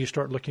when you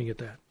start looking at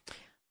that?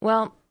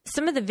 Well,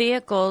 some of the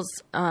vehicles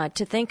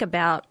to think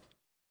about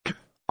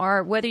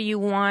are whether you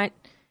want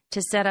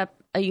to set up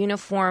a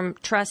uniform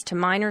trust to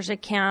minors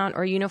account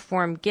or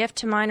uniform gift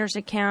to minors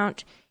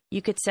account.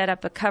 You could set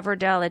up a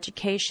Coverdell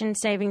education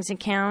savings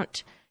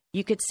account.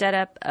 You could set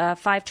up a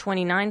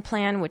 529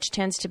 plan, which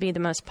tends to be the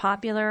most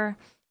popular.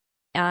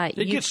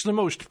 It gets the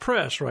most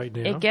press right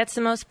now. It gets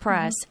the most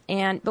press,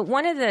 but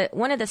one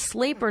of the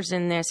sleepers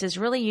in this is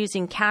really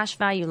using cash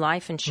value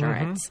life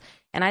insurance. Mm-hmm.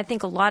 And I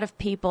think a lot of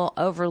people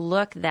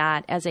overlook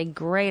that as a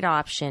great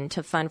option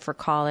to fund for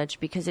college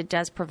because it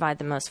does provide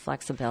the most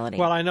flexibility.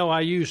 Well, I know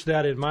I used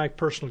that in my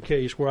personal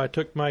case where I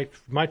took my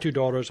 2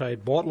 daughters. I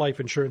had bought life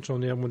insurance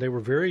on them when they were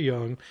very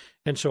young.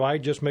 And so I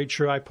just made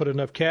sure I put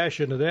enough cash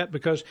into that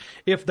because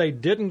if they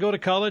didn't go to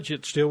college,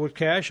 it still was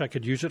cash. I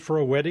could use it for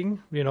a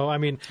wedding.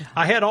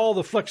 I had all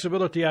the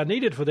flexibility I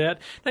needed for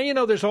that.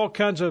 Now, there's all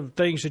kinds of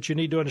things that you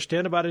need to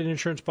understand about an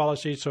insurance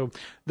policy. So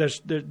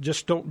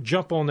just don't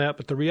jump on that.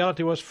 But the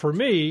reality was, for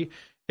me,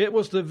 it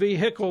was the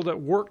vehicle that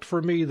worked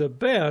for me the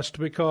best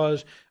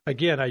because,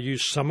 again, I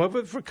used some of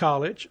it for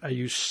college. I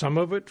used some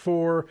of it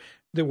for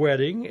the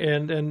wedding,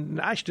 and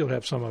I still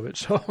have some of it.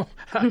 So,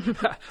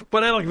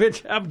 but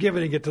I'm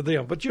giving it to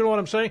them. But you know what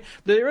I'm saying?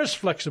 There is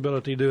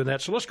flexibility doing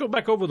that. So let's go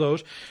back over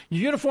those.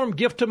 Uniform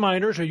gift to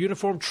minors or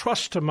uniform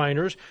trust to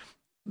minors.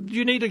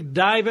 You need to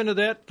dive into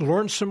that,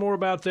 learn some more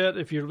about that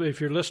if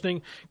you're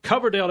listening.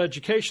 Coverdell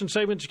Education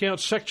Savings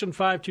Accounts, Section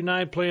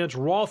 529 plans,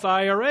 Roth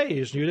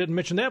IRAs. You didn't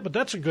mention that, but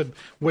that's a good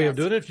way of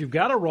doing it. If you've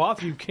got a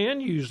Roth, you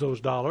can use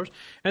those dollars.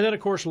 And then, of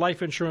course,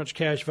 life insurance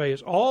cash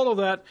values. All of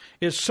that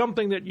is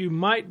something that you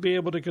might be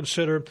able to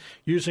consider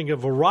using a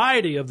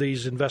variety of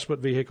these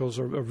investment vehicles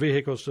or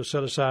vehicles to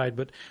set aside.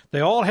 But they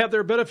all have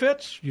their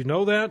benefits. You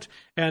know that.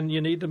 And you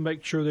need to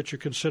make sure that you're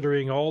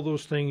considering all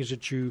those things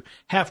that you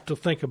have to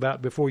think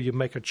about before you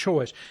make a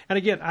choice. And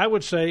again, I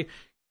would say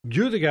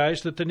you're the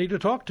guys that they need to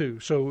talk to.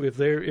 So if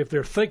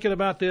they're thinking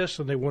about this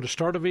and they want to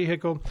start a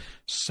vehicle,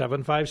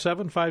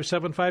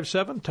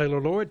 757-5757,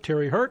 Taylor Lloyd,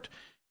 Teri Hirt,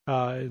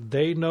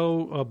 they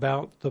know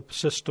about the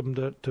system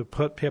to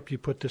help you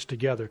put this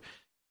together.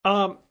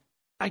 I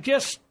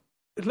guess,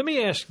 let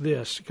me ask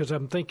this, because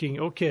I'm thinking,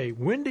 okay,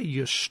 when do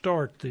you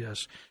start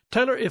this?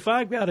 Taylor, if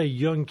I've got a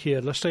young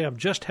kid, let's say I've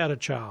just had a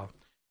child,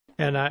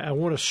 and I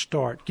want to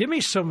start, give me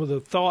some of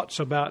the thoughts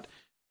about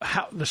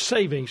how the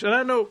savings, and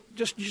I know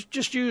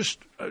just use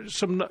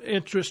some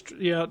interest,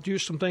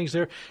 use some things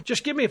there.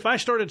 Just give me, if I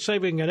started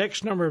saving an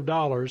X number of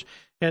dollars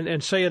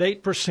and say at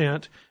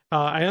 8%,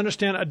 I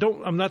understand.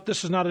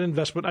 This is not an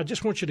investment. I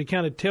just want you to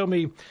kind of tell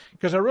me,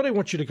 because I really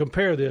want you to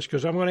compare this,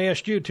 because I'm going to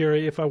ask you,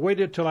 Teri, if I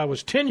waited till I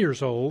was 10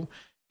 years old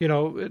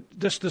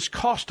this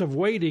cost of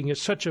waiting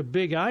is such a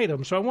big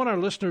item. So I want our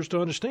listeners to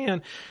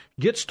understand,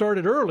 get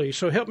started early.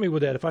 So help me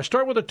with that. If I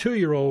start with a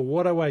 2-year-old,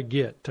 what do I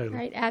get, Taylor?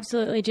 Right,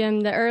 absolutely,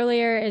 Jim. The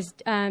earlier is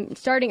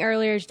starting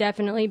earlier is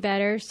definitely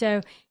better.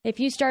 So if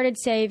you started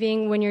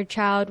saving when your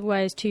child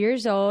was 2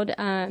 years old,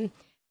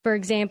 for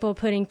example,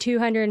 putting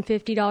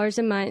 $250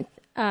 a month,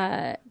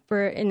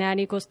 and that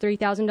equals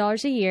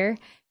 $3,000 a year,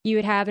 you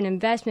would have an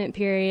investment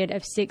period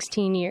of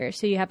 16 years.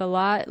 So you have a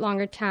lot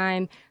longer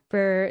time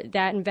for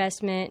that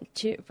investment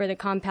for the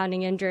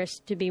compounding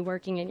interest to be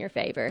working in your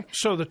favor.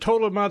 So the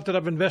total amount that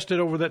I've invested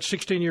over that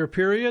 16-year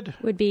period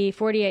would be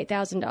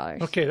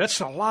 $48,000. Okay,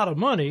 that's a lot of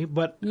money,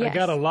 but yes. I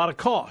got a lot of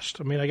cost.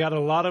 I mean, I got a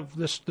lot of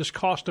this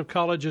cost of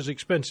college is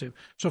expensive.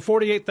 So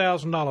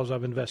 $48,000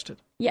 I've invested.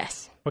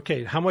 Yes.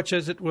 Okay, how much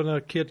is it when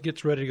a kid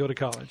gets ready to go to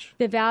college?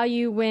 The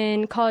value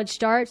when college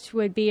starts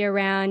would be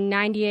around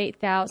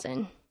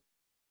 $98,000.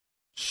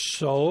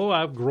 So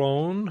I've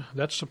grown.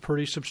 That's a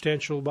pretty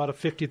substantial, about a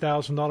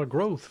 $50,000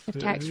 growth.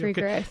 Tax-free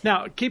growth.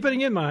 Now,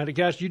 keeping in mind,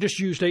 guys, you just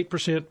used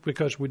 8%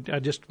 because I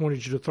just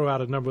wanted you to throw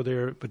out a number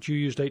there, but you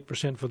used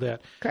 8% for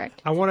that.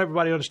 Correct. I want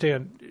everybody to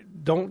understand,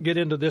 don't get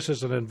into this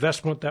as an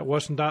investment.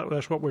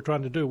 That's what we're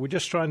trying to do. We're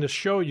just trying to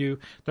show you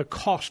the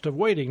cost of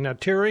waiting. Now,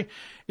 Teri,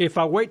 if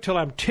I wait till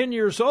I'm 10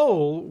 years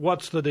old,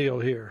 what's the deal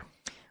here?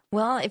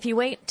 Well, if you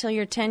wait till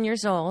you're 10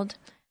 years old,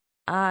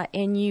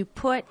 and you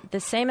put the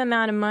same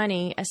amount of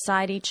money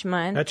aside each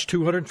month. That's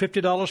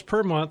 $250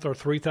 per month or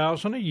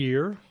 $3,000 a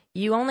year.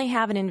 You only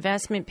have an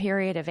investment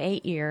period of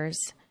 8 years.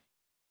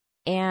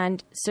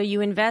 And so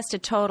you invest a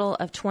total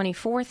of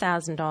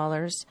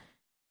 $24,000.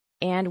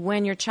 And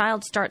when your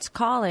child starts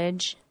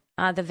college,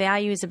 the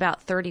value is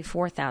about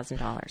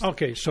 $34,000.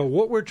 Okay, so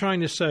what we're trying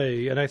to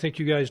say, and I think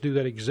you guys do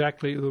that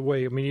exactly the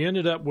way, I mean, you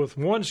ended up with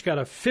one's got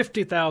a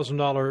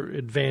 $50,000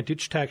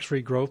 advantage,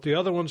 tax-free growth. The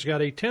other one's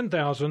got a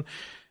 $10,000.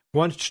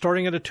 One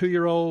starting at a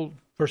 2-year-old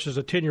versus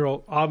a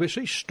 10-year-old.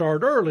 Obviously,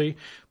 start early,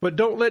 but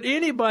don't let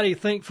anybody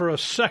think for a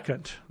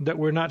second that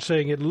we're not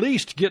saying at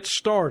least get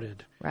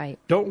started. Right.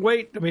 Don't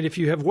wait. I mean, if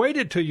you have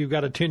waited till you've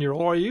got a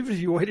 10-year-old, or even if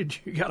you waited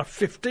you got a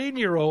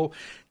 15-year-old,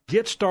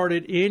 get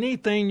started.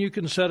 Anything you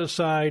can set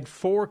aside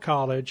for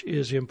college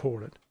is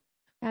important.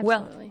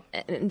 Absolutely.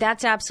 Well,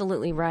 that's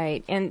absolutely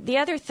right. And the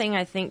other thing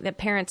I think that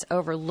parents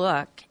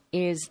overlook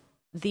is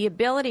the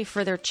ability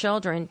for their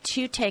children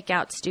to take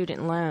out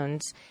student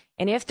loans.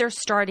 And if they're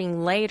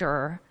starting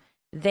later,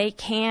 they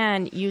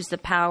can use the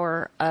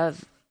power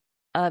of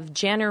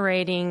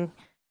generating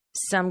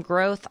some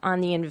growth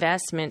on the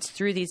investments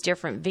through these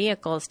different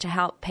vehicles to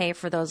help pay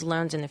for those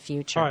loans in the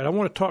future. All right, I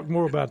want to talk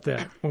more about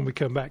that when we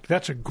come back.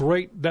 That's a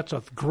great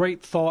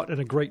thought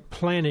and a great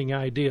planning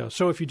idea.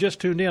 So if you just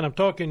tuned in, I'm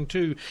talking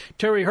to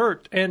Teri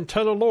Hirt and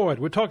Taylor Lloyd.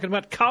 We're talking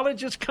about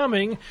college is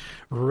coming,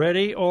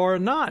 ready or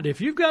not. If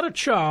you've got a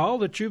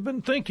child that you've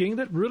been thinking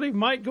that really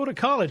might go to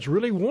college,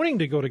 really wanting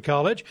to go to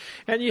college,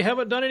 and you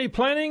haven't done any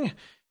planning,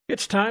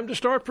 it's time to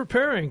start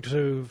preparing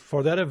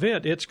for that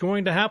event. It's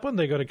going to happen.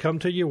 They're going to come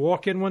to you,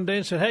 walk in one day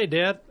and say, hey,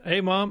 Dad, hey,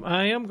 Mom,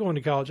 I am going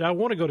to college. I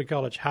want to go to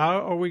college.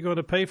 How are we going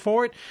to pay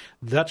for it?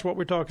 That's what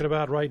we're talking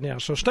about right now.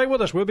 So stay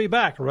with us. We'll be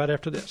back right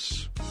after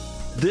this.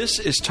 This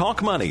is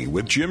Talk Money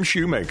with Jim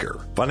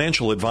Shoemaker.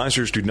 Financial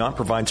advisors do not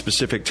provide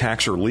specific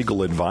tax or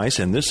legal advice,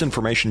 and this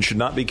information should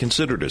not be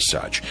considered as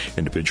such.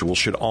 Individuals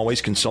should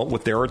always consult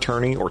with their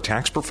attorney or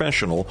tax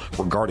professional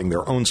regarding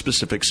their own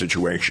specific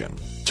situation.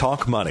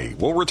 Talk Money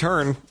will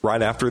return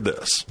right after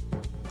this.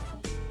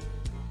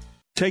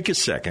 Take a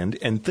second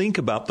and think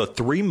about the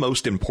 3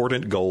 most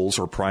important goals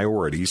or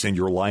priorities in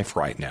your life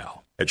right now.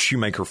 At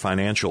Shoemaker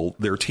Financial,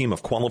 their team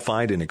of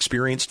qualified and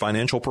experienced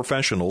financial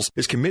professionals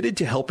is committed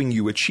to helping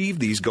you achieve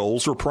these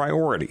goals or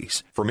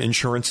priorities. From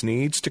insurance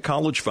needs to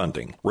college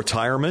funding,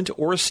 retirement,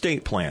 or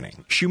estate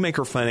planning,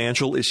 Shoemaker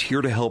Financial is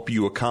here to help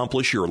you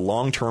accomplish your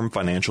long-term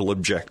financial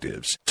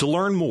objectives. To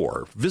learn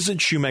more, visit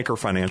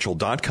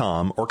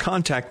shoemakerfinancial.com or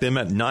contact them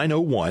at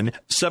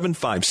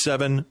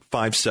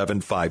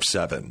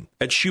 901-757-5757.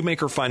 At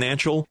Shoemaker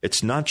Financial,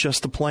 it's not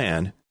just the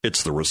plan,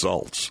 it's the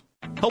results.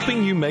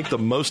 Helping you make the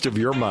most of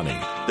your money.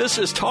 This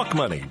is Talk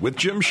Money with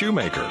Jim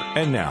Shoemaker.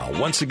 And now,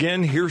 once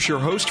again, here's your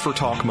host for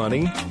Talk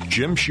Money,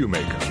 Jim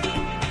Shoemaker.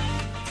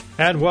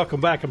 And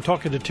welcome back. I'm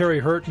talking to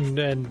Teri Hirt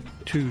and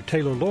to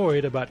Taylor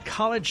Lloyd about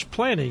college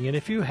planning. And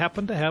if you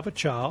happen to have a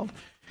child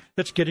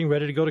that's getting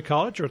ready to go to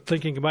college or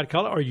thinking about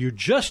college, or you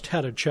just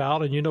had a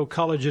child and you know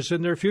college is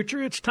in their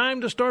future, it's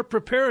time to start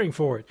preparing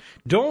for it.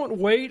 Don't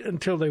wait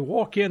until they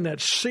walk in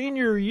that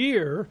senior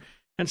year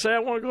and say, I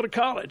want to go to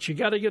college. You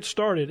got to get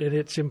started. And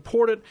it's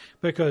important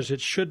because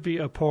it should be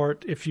a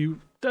part, if you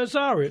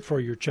desire it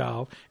for your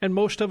child, and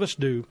most of us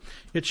do,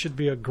 it should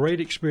be a great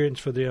experience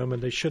for them,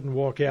 and they shouldn't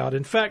walk out.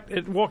 In fact,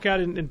 walk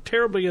out in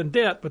terribly in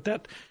debt, but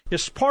that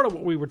is part of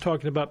what we were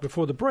talking about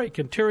before the break.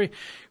 And Teri,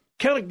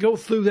 kind of go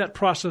through that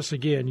process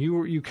again.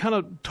 You kind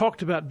of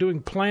talked about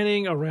doing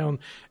planning around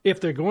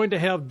if they're going to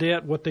have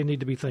debt, what they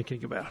need to be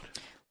thinking about.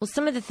 Well,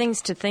 some of the things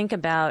to think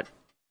about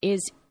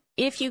is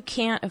if you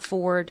can't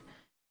afford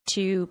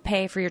to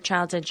pay for your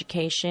child's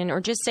education, or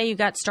just say you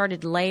got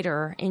started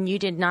later and you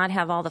did not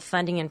have all the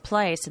funding in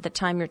place at the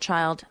time your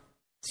child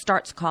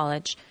starts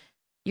college,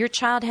 your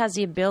child has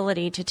the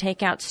ability to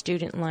take out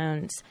student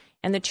loans.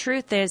 And the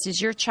truth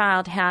is your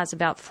child has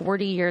about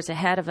 40 years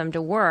ahead of them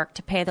to work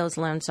to pay those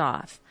loans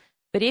off.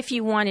 But if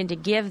you wanted to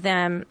give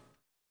them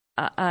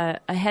a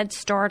head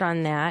start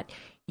on that,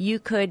 you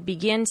could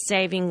begin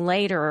saving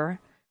later,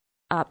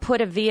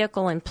 put a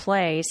vehicle in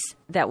place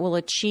that will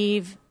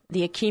achieve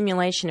the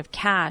accumulation of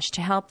cash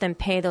to help them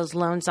pay those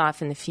loans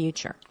off in the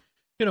future.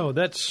 You know,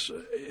 it's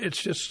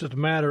just a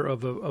matter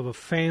of a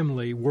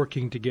family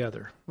working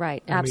together.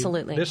 Right,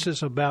 absolutely. This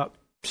is about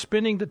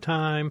spending the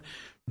time,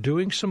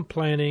 doing some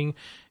planning,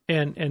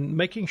 and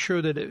making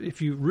sure that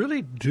if you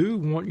really do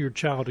want your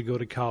child to go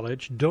to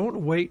college,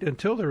 don't wait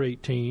until they're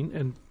 18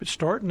 and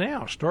start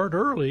now. Start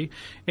early.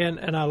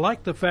 And I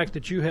like the fact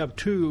that you have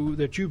two,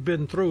 that you've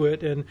been through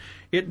it, and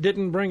it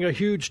didn't bring a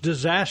huge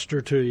disaster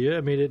to you.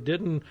 I mean, it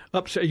didn't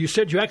upset. You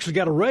said you actually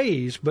got a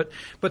raise, but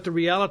the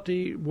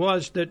reality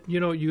was that, you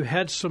know, you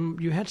had some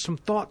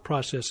thought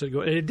process that go,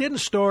 and it didn't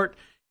start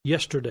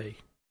yesterday.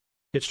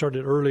 It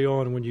started early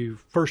on when you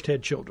first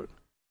had children.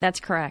 That's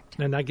correct.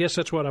 And I guess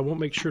that's what I want to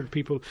make sure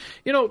people,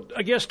 you know,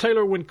 I guess,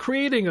 Taylor, when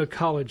creating a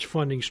college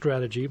funding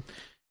strategy,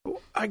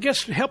 I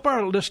guess help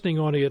our listening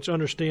audience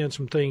understand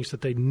some things that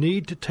they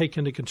need to take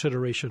into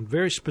consideration,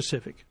 very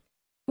specific.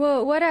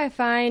 Well, what I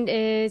find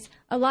is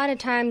a lot of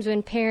times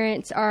when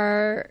parents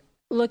are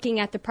looking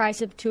at the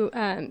price of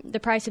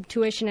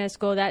tuition at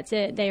school, that's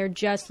it. They are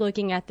just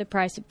looking at the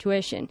price of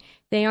tuition.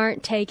 They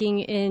aren't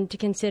taking into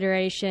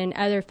consideration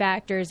other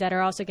factors that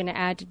are also going to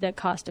add to the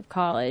cost of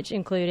college,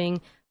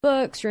 including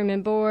books, room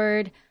and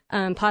board,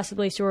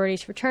 possibly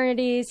sororities,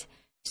 fraternities.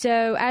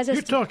 So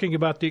you're talking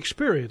about the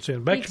experience,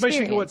 and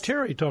basically what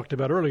Teri talked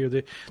about earlier,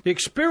 the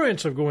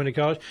experience of going to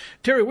college.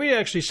 Teri, we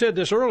actually said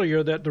this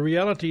earlier, that the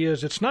reality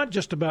is it's not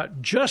just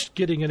about just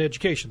getting an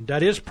education.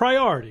 That is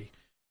priority.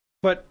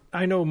 But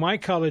I know my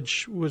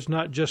college was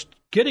not just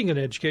getting an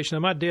education.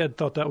 Now, my dad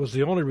thought that was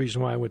the only reason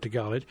why I went to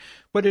college.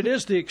 But it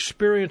is the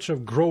experience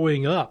of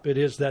growing up. It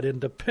is that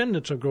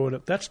independence of growing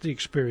up. That's the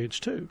experience,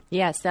 too.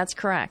 Yes, that's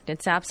correct.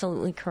 It's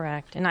absolutely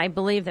correct. And I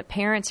believe that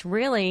parents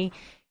really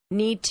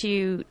need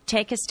to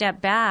take a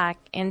step back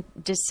and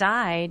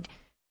decide,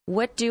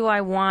 what do I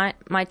want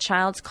my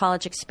child's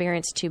college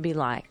experience to be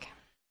like?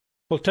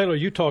 Well, Taylor,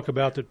 you talk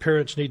about that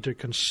parents need to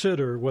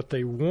consider what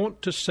they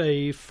want to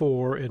save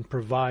for and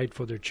provide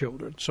for their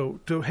children. So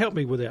to help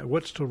me with that,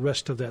 what's the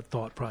rest of that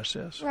thought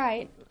process?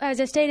 Right.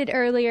 As I stated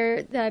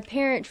earlier, the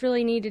parents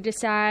really need to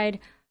decide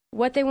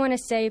what they want to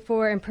save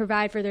for and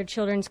provide for their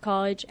children's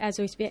college, as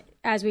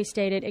we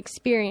stated,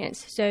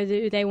 experience. So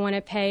do they want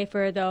to pay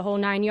for the whole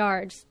 9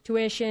 yards,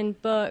 tuition,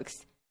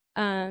 books,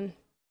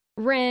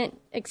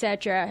 rent,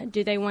 etc.?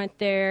 Do they want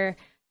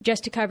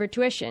just to cover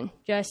tuition,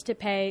 just to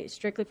pay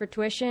strictly for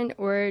tuition,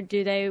 or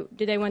do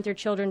they want their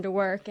children to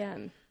work?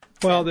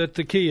 Well, the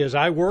key is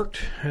I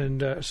worked,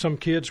 and some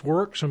kids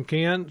work, some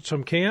can,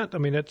 some can't. I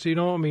mean, that's, it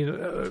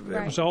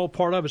was all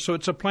part of it. So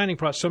it's a planning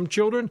process. Some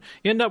children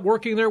end up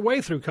working their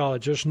way through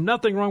college. There's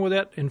nothing wrong with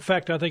that. In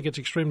fact, I think it's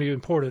extremely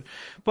important.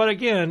 But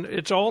again,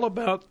 it's all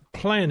about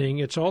planning.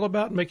 It's all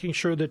about making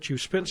sure that you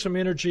spend some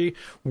energy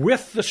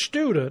with the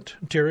student.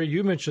 Teri,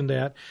 you mentioned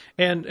that,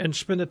 and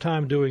spend the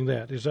time doing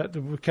that.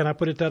 Can I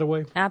put it that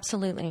way?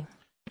 Absolutely.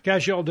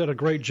 Guys, y'all did a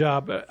great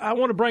job. I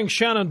want to bring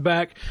Shannon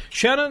back.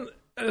 Shannon,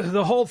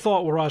 the whole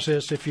thought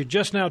process, if you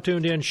just now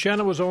tuned in,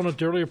 Shannon was on at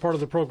the earlier part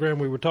of the program.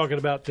 We were talking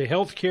about the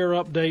health care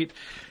update.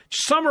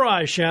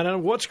 Summarize,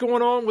 Shannon, what's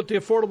going on with the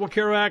Affordable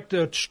Care Act?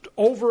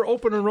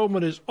 Open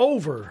enrollment is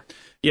over.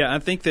 Yeah, I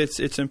think that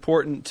it's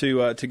important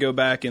to go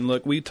back and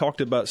look. We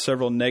talked about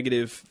several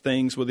negative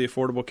things with the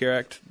Affordable Care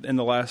Act in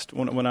the last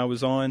one when I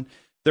was on.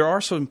 There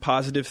are some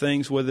positive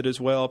things with it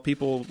as well.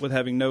 People with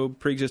having no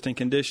pre-existing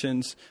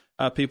conditions,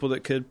 people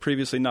that could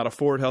previously not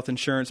afford health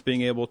insurance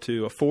being able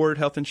to afford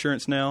health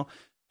insurance now.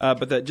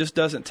 But that just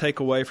doesn't take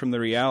away from the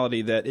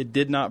reality that it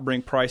did not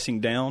bring pricing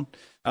down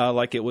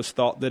like it was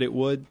thought that it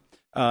would.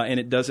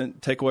 And it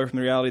doesn't take away from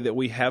the reality that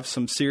we have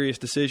some serious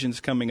decisions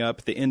coming up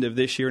at the end of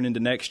this year and into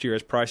next year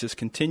as prices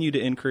continue to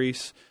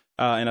increase.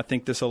 And I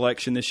think this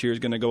election this year is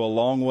going to go a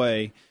long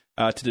way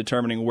to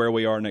determining where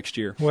we are next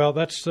year. Well,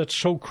 that's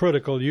so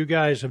critical. You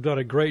guys have done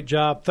a great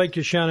job. Thank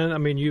you, Shannon. I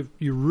mean,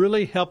 you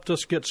really helped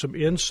us get some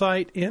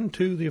insight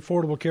into the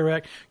Affordable Care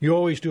Act. You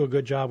always do a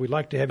good job. We'd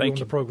like to have you on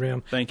the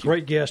program. Thank you.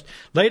 Great guest.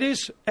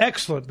 Ladies,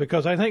 excellent,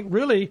 because I think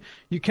really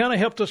you kind of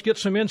helped us get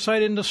some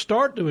insight into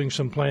start doing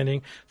some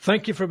planning.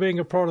 Thank you for being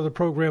a part of the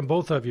program,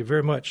 both of you.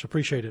 Very much.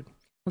 Appreciate it.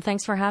 Well,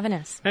 thanks for having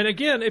us. And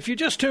again, if you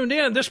just tuned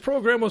in, this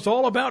program was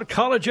all about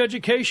college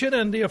education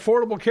and the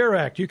Affordable Care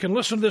Act. You can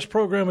listen to this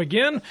program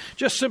again.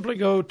 Just simply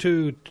go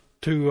to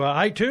to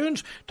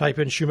iTunes, type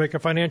in Shoemaker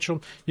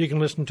Financial. You can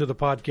listen to the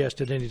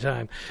podcast at any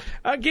time.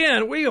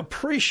 Again, we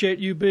appreciate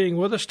you being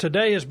with us.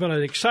 Today has been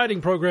an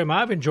exciting program.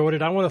 I've enjoyed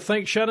it. I want to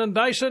thank Shannon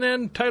Dyson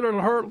and Taylor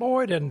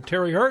Lloyd and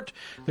Teri Hirt.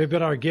 They've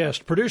been our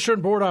guests. Producer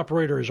and board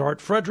operator is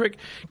Art Frederick.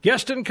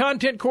 Guest and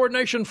content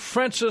coordination,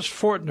 Francis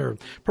Fortner.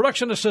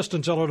 Production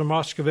assistants, Eleanor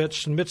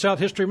Moskovitz. And Mid-South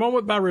History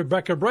Moment by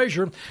Rebecca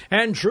Brazier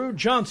and Drew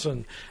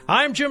Johnson.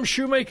 I'm Jim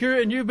Shoemaker,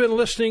 and you've been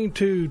listening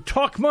to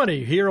Talk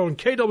Money here on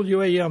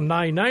KWAM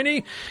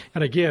 990.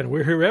 And again,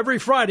 we're here every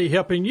Friday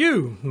helping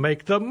you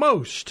make the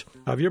most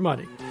of your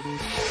money.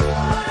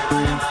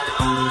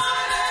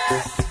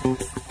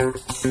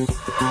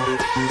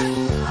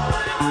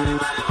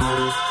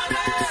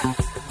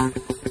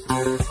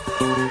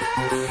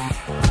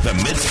 The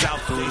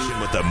Mid-South station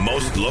with the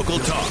most local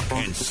talk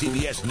and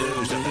CBS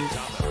News at the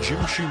top.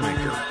 Jim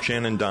Shoemaker,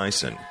 Shannon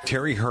Dyson,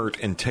 Teri Hirt,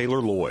 and Taylor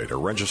Lloyd are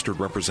registered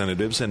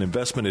representatives and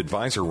investment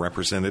advisor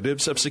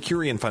representatives of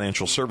Securian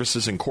Financial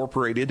Services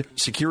Incorporated,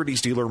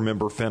 securities dealer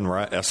member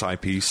FINRA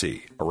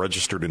SIPC, a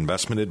registered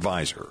investment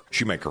advisor.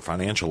 Shoemaker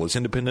Financial is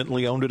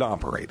independently owned and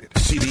operated.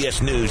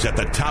 CBS News at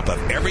the top of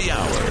every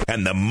hour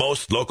and the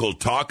most local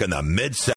talk in the Mid-South.